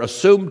or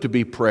assumed to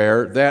be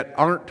prayer that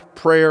aren't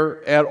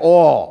prayer at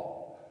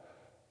all.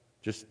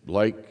 Just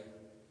like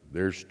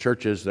there's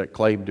churches that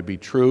claim to be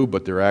true,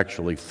 but they're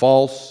actually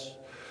false.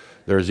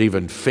 There's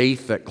even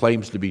faith that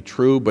claims to be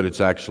true, but it's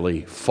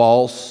actually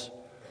false.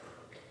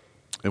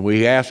 And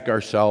we ask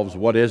ourselves,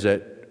 what is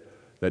it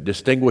that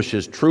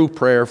distinguishes true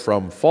prayer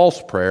from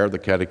false prayer? The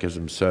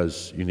Catechism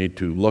says you need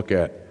to look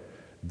at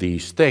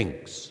these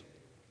things.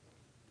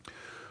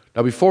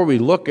 Now, before we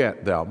look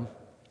at them,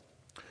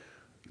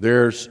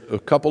 there's a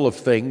couple of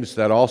things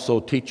that also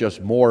teach us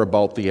more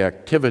about the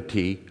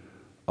activity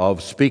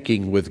of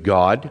speaking with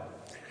God,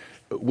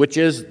 which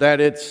is that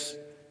it's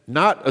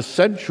not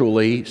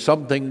essentially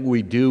something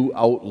we do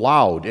out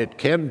loud. It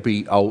can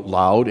be out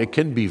loud. It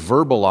can be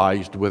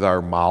verbalized with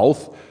our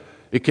mouth.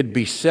 It can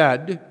be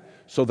said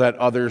so that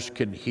others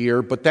can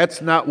hear, but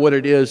that's not what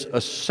it is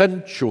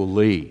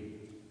essentially.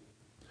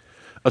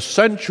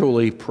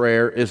 Essentially,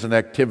 prayer is an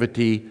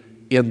activity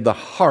in the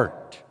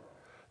heart.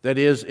 That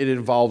is, it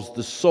involves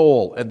the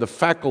soul and the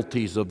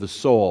faculties of the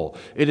soul.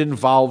 It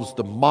involves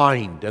the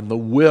mind and the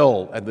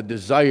will and the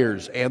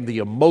desires and the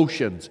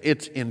emotions.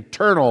 It's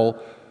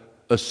internal,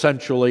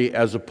 essentially,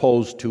 as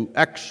opposed to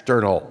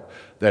external.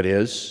 That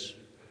is,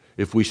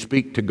 if we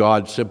speak to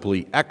God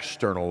simply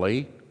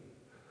externally,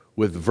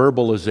 with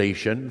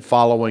verbalization,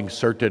 following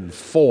certain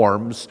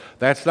forms,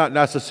 that's not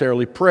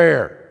necessarily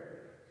prayer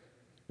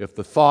if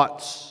the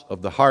thoughts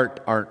of the heart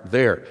aren't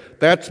there.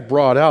 That's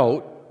brought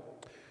out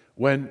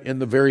when in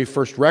the very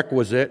first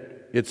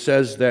requisite it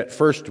says that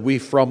first we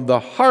from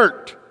the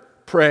heart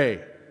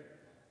pray.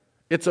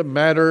 It's a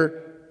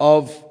matter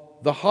of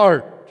the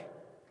heart.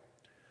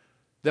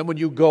 Then when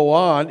you go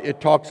on,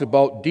 it talks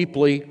about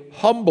deeply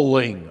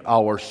humbling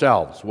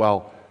ourselves.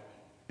 Well,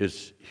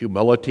 is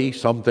humility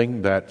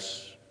something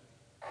that's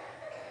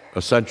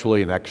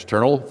essentially an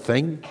external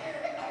thing?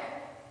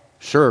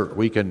 Sure,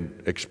 we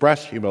can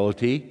express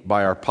humility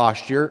by our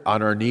posture,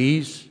 on our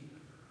knees,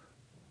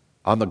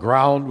 on the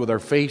ground with our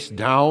face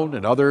down,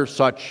 and other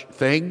such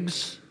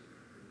things.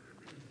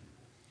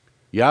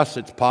 Yes,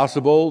 it's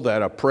possible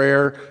that a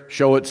prayer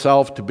show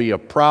itself to be a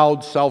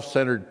proud,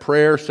 self-centered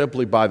prayer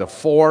simply by the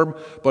form,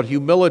 but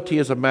humility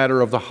is a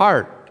matter of the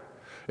heart.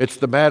 It's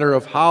the matter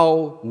of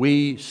how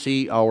we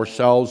see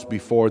ourselves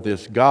before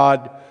this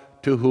God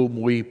to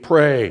whom we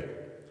pray.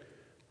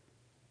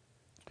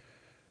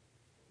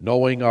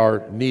 Knowing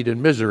our need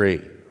and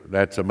misery,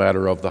 that's a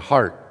matter of the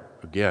heart.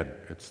 Again,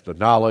 it's the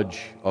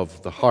knowledge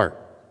of the heart.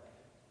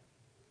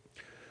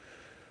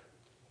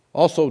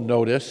 Also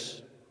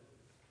notice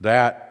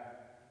that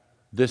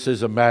this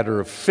is a matter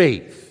of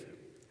faith.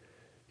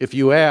 If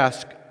you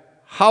ask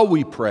how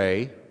we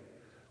pray,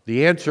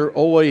 the answer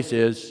always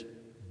is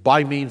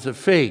by means of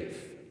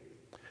faith.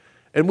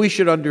 And we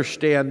should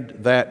understand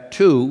that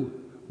too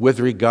with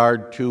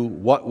regard to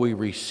what we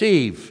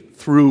receive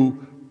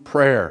through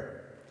prayer.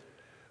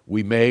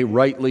 We may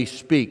rightly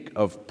speak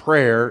of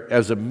prayer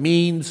as a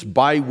means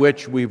by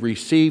which we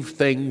receive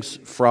things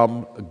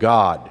from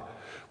God.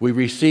 We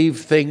receive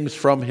things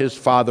from His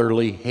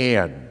fatherly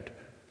hand.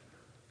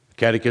 The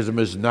Catechism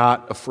is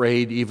not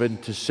afraid even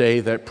to say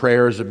that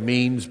prayer is a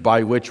means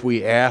by which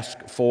we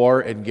ask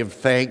for and give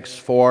thanks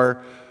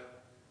for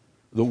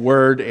the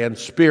Word and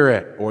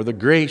Spirit, or the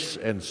grace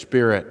and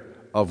Spirit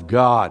of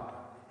God.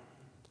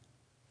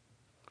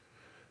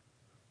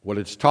 What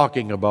it's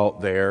talking about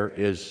there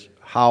is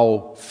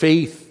how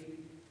faith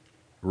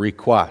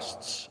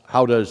requests.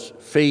 How does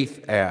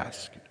faith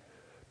ask?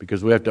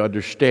 Because we have to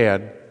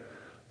understand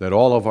that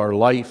all of our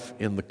life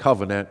in the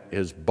covenant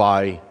is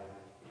by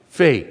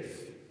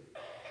faith.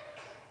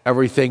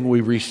 Everything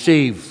we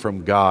receive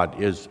from God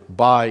is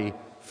by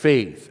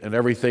faith, and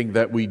everything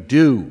that we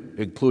do,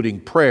 including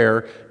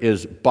prayer,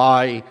 is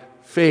by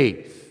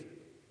faith.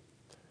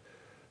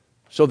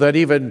 So that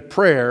even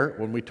prayer,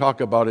 when we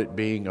talk about it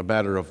being a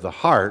matter of the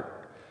heart,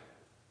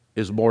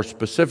 is more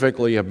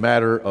specifically a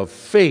matter of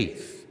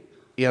faith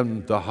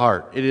in the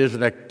heart. It is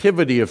an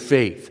activity of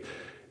faith.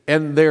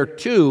 And there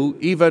too,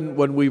 even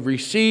when we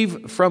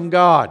receive from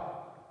God,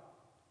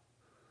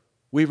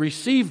 we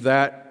receive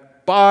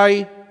that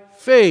by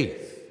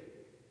faith.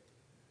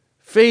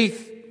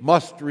 Faith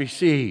must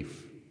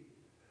receive.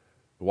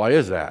 Why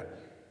is that?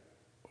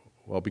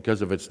 Well,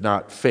 because if it's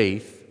not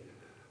faith,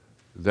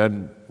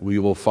 then we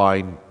will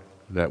find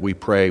that we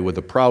pray with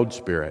a proud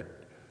spirit,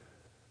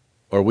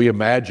 or we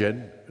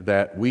imagine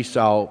that we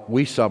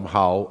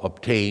somehow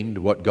obtained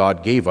what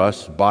God gave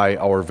us by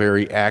our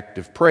very act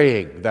of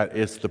praying, that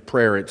it's the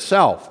prayer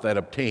itself that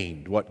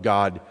obtained what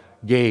God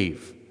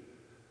gave.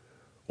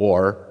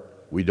 Or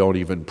we don't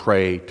even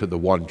pray to the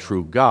one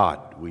true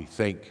God. We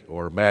think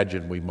or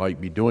imagine we might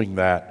be doing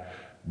that,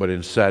 but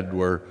instead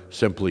we're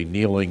simply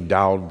kneeling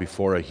down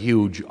before a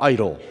huge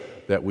idol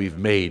that we've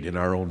made in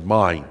our own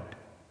mind.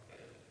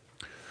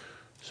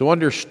 So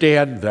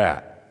understand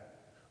that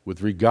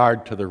with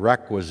regard to the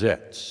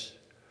requisites.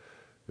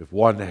 If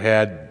one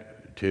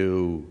had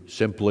to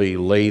simply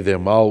lay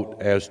them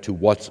out as to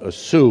what's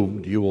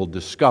assumed, you will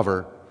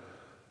discover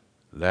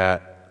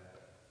that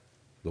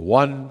the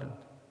one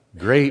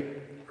great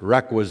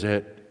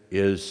requisite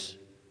is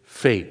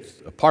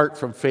faith. Apart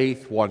from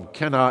faith, one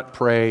cannot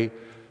pray.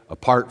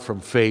 Apart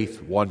from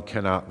faith, one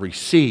cannot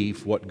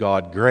receive what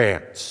God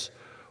grants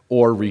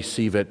or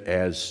receive it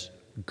as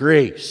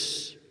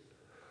grace.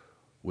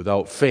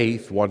 Without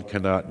faith, one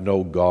cannot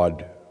know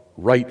God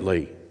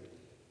rightly.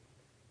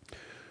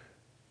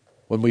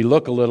 When we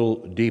look a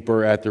little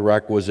deeper at the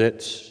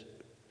requisites,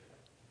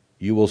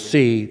 you will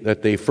see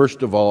that they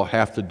first of all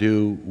have to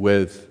do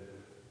with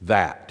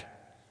that.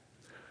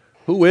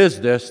 Who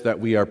is this that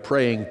we are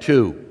praying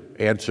to?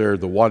 Answer: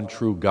 the one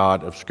true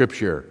God of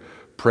Scripture.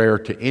 Prayer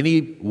to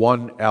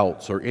anyone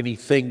else or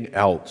anything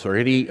else or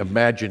any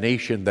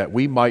imagination that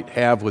we might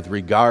have with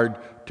regard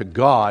to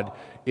God,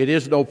 it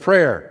is no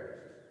prayer.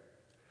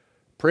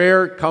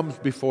 Prayer comes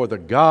before the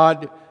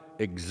God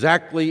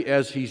exactly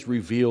as He's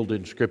revealed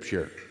in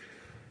Scripture.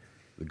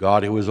 The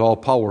God who is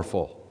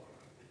all-powerful,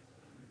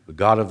 the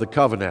God of the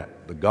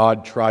covenant, the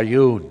God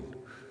triune,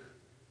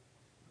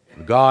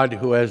 the God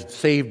who has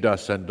saved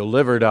us and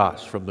delivered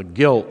us from the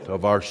guilt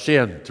of our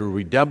sin through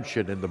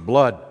redemption in the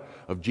blood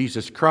of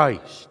Jesus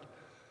Christ,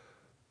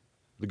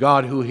 the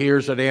God who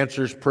hears and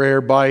answers prayer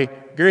by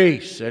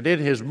grace and in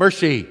His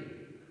mercy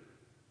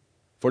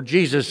for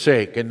Jesus'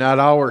 sake and not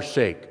our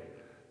sake.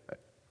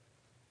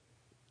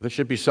 This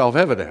should be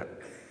self-evident.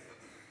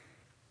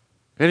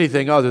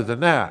 Anything other than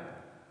that,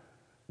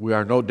 we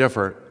are no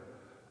different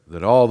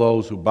than all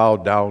those who bow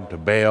down to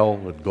Baal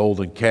and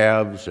golden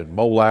calves and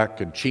Molech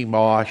and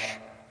Chemosh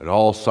and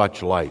all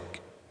such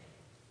like.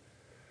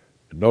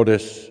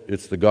 Notice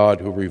it's the God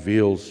who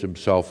reveals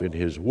Himself in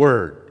His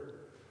Word,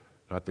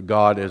 not the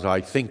God as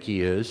I think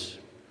He is,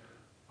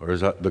 or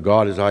as the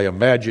God as I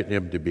imagine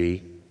Him to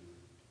be.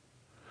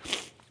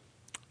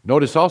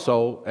 Notice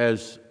also,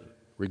 as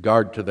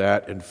regard to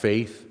that in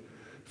faith,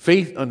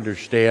 faith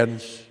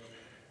understands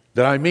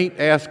that I may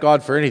ask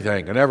God for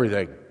anything and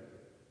everything.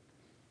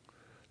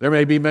 There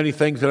may be many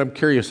things that I'm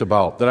curious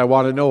about, that I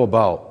want to know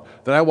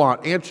about, that I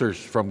want answers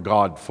from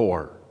God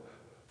for.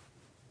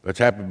 That's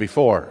happened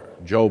before.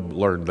 Job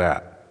learned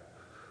that.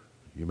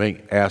 You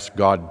may ask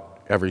God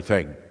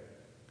everything.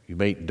 You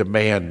may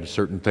demand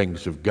certain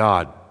things of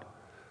God.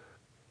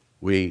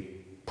 We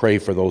pray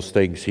for those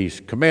things He's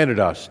commanded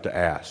us to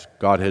ask.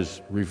 God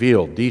has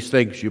revealed, these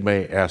things you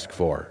may ask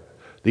for.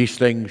 These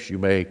things you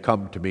may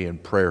come to me in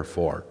prayer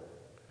for.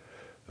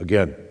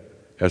 Again,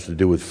 has to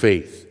do with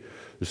faith.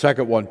 The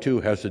second one,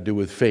 too, has to do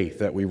with faith,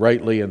 that we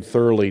rightly and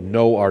thoroughly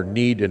know our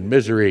need and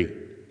misery.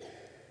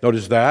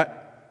 Notice that?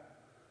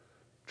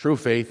 True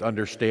faith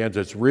understands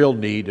its real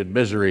need and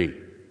misery.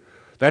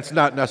 That's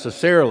not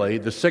necessarily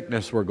the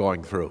sickness we're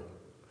going through.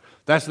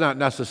 That's not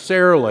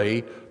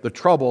necessarily the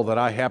trouble that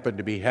I happen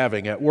to be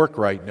having at work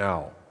right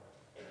now.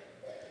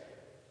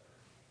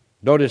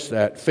 Notice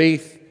that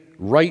faith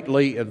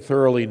rightly and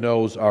thoroughly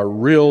knows our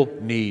real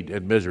need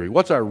and misery.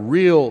 What's our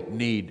real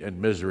need and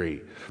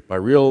misery? My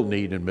real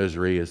need and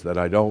misery is that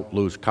I don't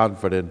lose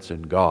confidence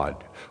in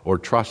God or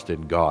trust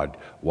in God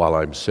while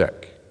I'm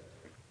sick.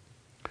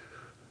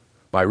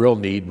 My real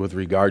need with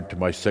regard to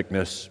my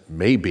sickness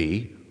may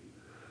be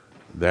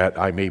that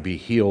I may be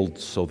healed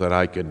so that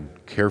I can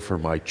care for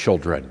my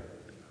children.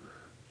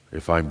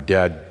 If I'm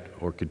dead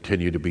or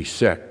continue to be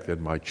sick, then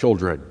my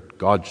children,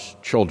 God's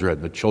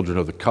children, the children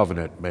of the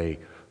covenant, may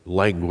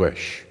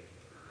languish.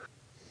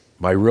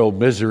 My real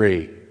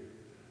misery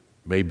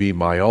may be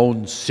my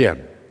own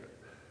sin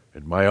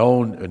and my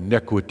own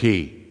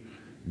iniquity,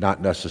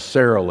 not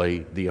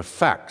necessarily the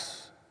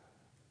effects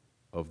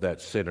of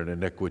that sin and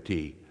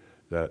iniquity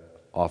that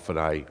often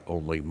I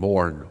only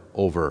mourn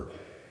over.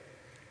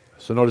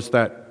 So notice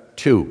that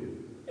too.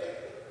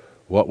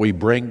 What we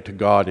bring to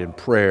God in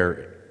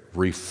prayer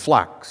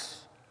reflects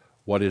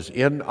what is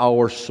in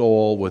our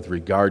soul with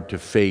regard to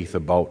faith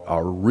about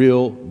our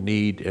real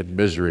need and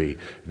misery.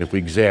 And if we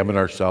examine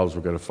ourselves,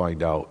 we're going to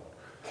find out,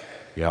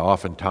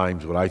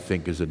 oftentimes what I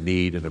think is a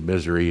need and a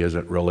misery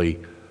isn't really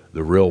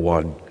the real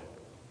one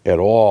at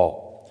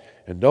all.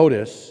 And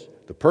notice,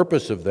 the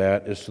purpose of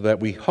that is so that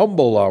we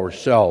humble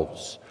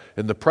ourselves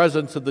in the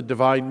presence of the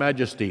divine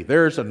majesty.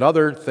 There's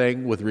another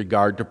thing with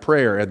regard to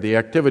prayer and the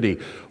activity.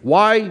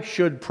 Why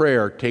should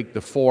prayer take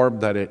the form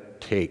that it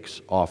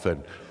takes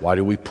often? Why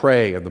do we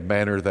pray in the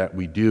manner that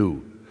we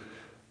do?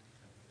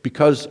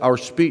 Because our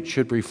speech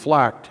should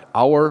reflect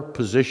our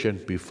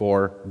position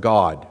before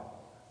God.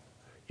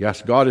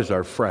 Yes, God is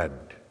our friend.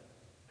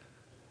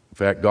 In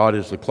fact, God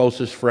is the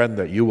closest friend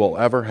that you will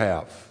ever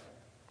have.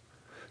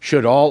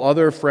 Should all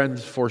other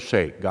friends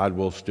forsake, God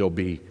will still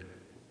be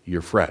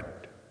your friend.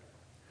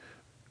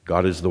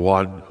 God is the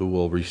one who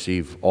will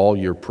receive all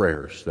your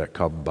prayers that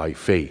come by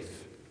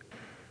faith.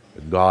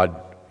 And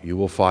God, you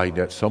will find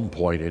at some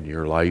point in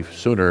your life,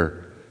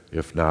 sooner,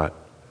 if not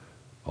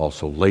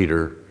also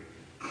later,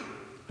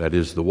 that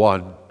is the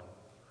one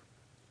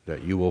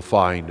that you will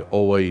find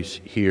always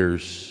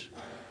hears,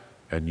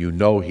 and you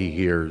know He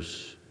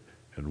hears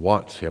and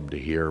wants Him to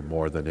hear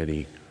more than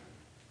any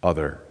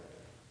other.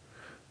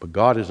 But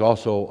God is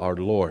also our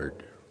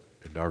Lord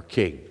and our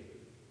King.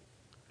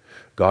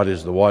 God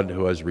is the one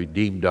who has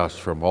redeemed us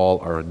from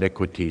all our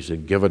iniquities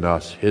and given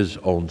us His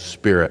own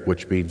Spirit,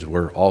 which means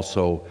we're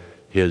also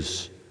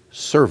His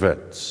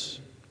servants.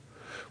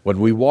 When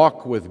we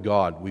walk with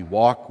God, we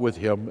walk with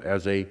Him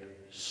as a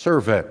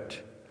servant.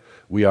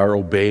 We are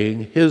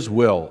obeying His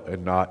will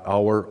and not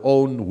our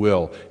own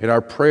will. And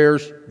our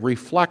prayers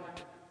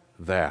reflect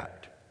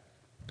that.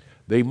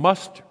 They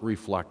must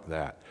reflect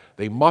that.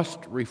 They must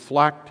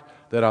reflect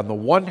that on the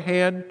one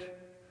hand,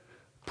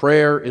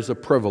 prayer is a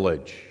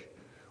privilege.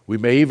 We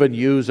may even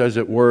use, as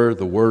it were,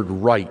 the word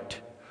right,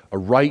 a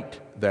right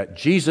that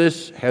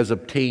Jesus has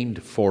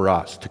obtained for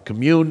us to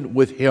commune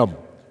with Him,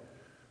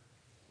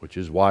 which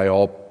is why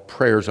all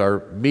prayers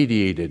are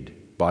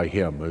mediated by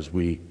Him, as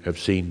we have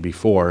seen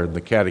before in the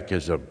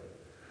Catechism.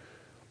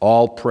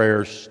 All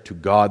prayers to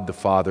God the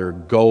Father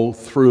go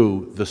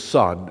through the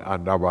Son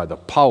and are by the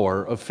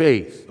power of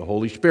faith, the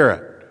Holy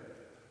Spirit.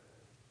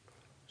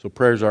 So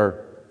prayers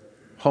are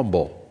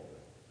humble,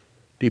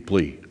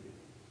 deeply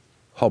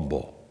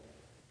humble.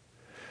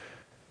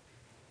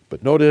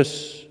 But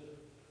notice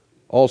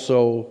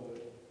also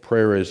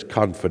prayer is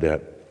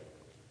confident.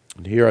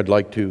 And here I'd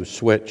like to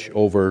switch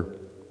over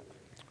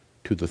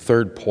to the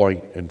third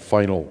point and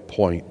final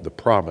point, the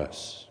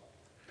promise.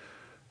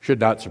 Should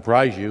not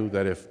surprise you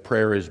that if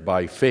prayer is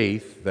by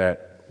faith,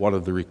 that one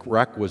of the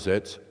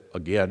requisites,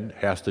 again,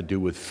 has to do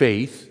with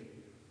faith,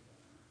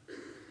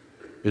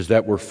 is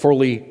that we're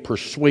fully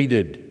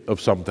persuaded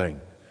of something.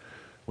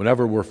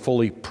 Whenever we're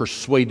fully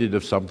persuaded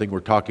of something,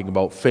 we're talking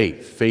about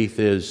faith. Faith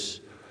is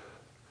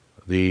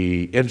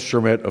the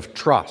instrument of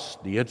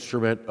trust, the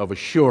instrument of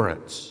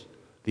assurance,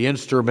 the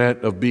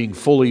instrument of being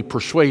fully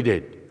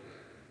persuaded.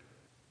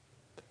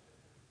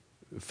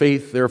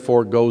 Faith,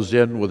 therefore, goes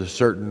in with a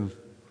certain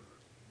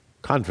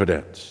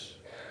confidence,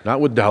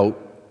 not with doubt,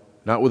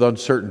 not with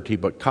uncertainty,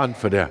 but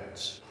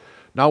confidence.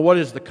 Now, what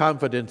is the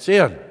confidence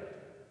in?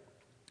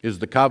 Is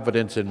the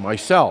confidence in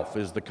myself?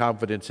 Is the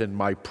confidence in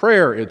my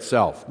prayer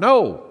itself?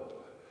 No.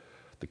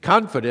 The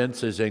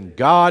confidence is in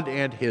God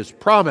and His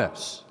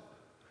promise.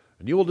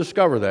 And you will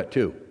discover that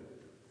too.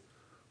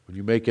 When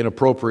you make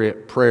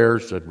inappropriate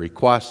prayers and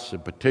requests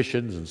and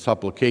petitions and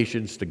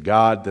supplications to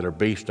God that are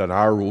based on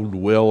our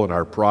own will and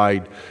our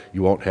pride,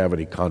 you won't have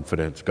any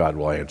confidence God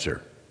will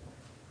answer.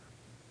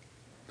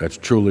 That's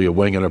truly a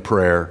wing and a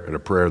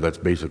prayer that's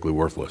basically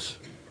worthless.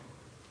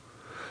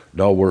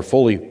 No, we're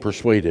fully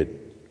persuaded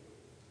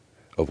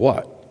of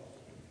what?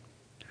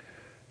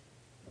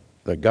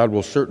 That God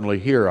will certainly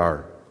hear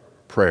our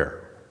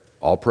prayer.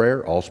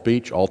 All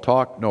speech, all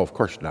talk? No, of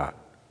course not.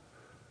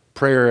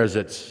 Prayer as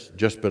it's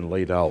just been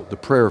laid out, the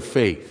prayer of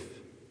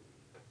faith.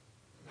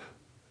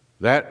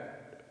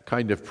 That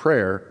kind of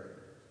prayer,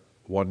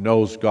 one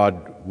knows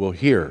God will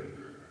hear.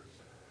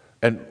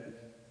 And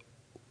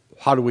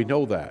how do we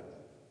know that?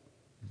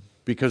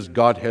 Because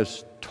God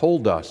has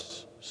told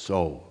us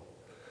so.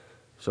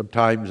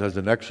 Sometimes as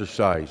an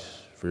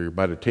exercise for your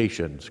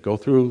meditations, go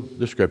through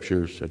the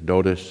Scriptures and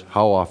notice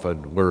how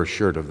often we're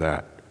assured of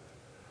that.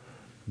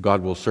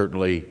 God will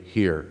certainly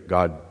hear.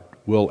 God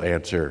will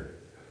answer.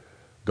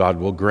 God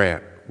will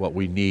grant what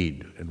we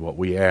need and what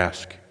we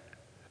ask.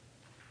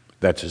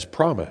 That's His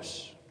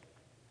promise.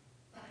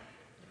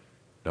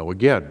 Now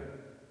again,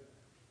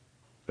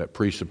 that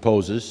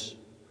presupposes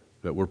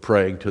that we're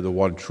praying to the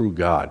one true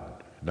God,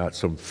 not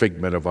some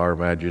figment of our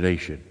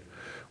imagination.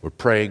 We're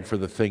praying for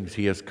the things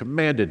He has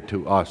commanded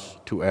to us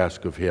to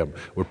ask of Him.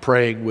 We're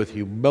praying with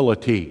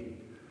humility,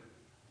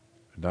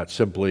 not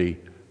simply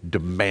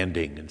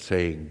demanding and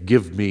saying,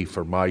 "Give me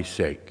for my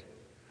sake."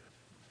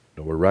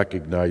 No, we're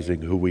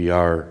recognizing who we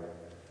are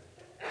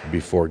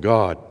before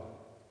God.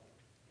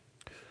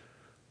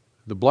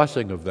 The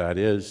blessing of that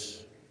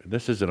is, and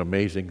this is an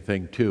amazing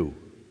thing too,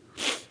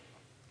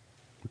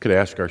 we could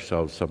ask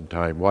ourselves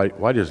sometime,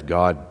 why does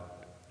God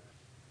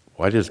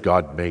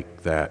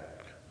make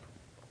that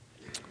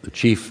the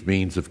chief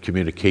means of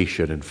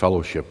communication and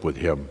fellowship with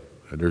Him?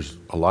 And there's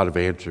a lot of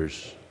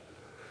answers.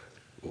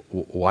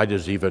 Why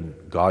does even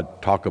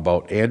God talk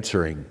about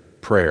answering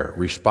prayer,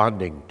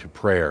 responding to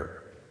prayer,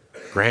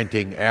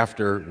 granting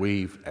after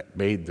we've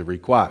made the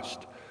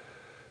request?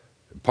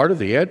 And part of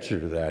the answer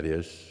to that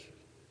is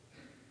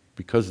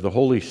because the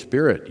Holy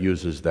Spirit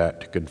uses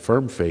that to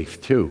confirm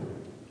faith too.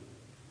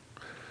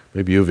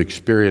 Maybe you've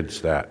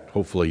experienced that.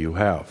 Hopefully you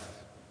have.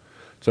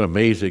 It's an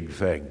amazing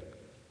thing.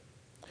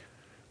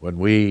 When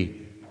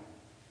we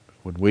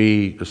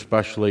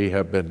especially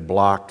have been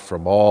blocked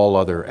from all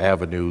other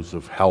avenues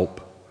of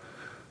help,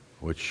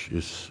 which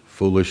is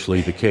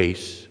foolishly the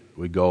case,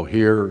 we go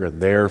here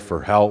and there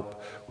for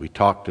help. We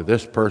talk to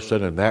this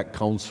person and that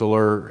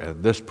counselor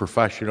and this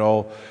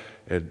professional,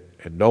 and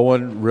no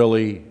one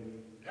really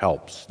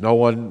helps. No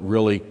one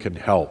really can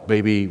help.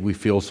 Maybe we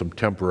feel some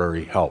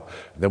temporary help.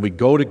 And then we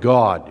go to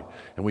God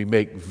and we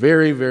make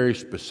very, very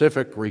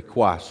specific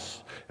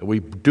requests. And we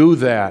do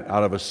that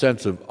out of a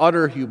sense of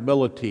utter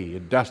humility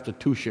and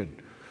destitution.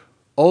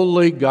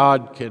 Only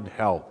God can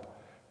help.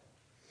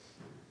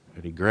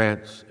 And He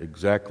grants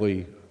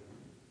exactly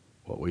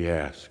what we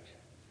ask.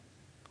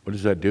 What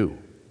does that do?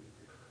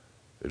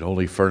 It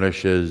only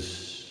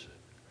furnishes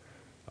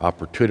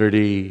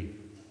opportunity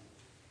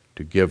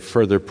to give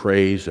further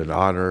praise and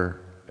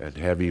honor and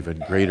have even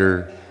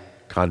greater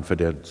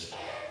confidence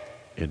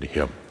in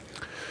Him.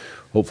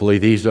 Hopefully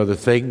these are the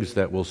things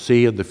that we'll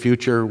see in the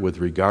future with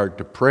regard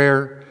to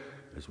prayer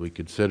as we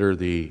consider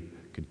the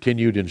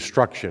continued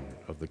instruction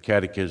of the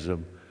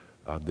Catechism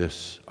on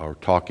this, our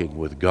talking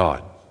with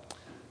God.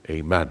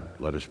 Amen.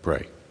 Let us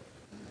pray.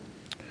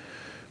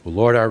 Well,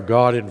 Lord, our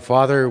God and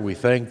Father, we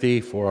thank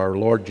Thee for our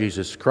Lord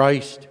Jesus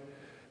Christ,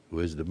 who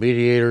is the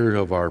mediator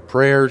of our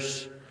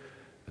prayers,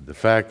 and the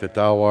fact that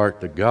Thou art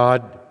the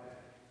God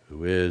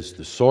who is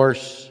the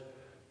source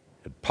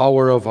and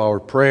power of our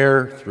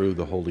prayer through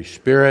the Holy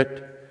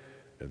Spirit,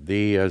 and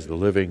Thee as the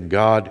living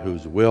God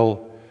whose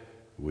will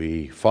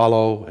we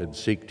follow and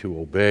seek to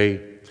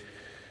obey.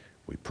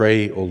 We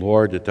pray, O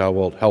Lord, that Thou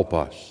wilt help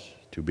us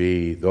to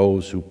be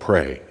those who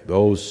pray,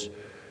 those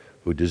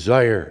who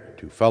desire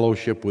to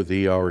fellowship with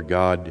Thee, our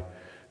God,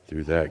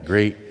 through that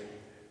great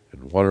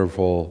and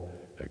wonderful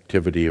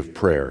activity of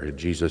prayer. In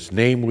Jesus'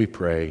 name we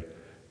pray,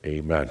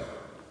 amen.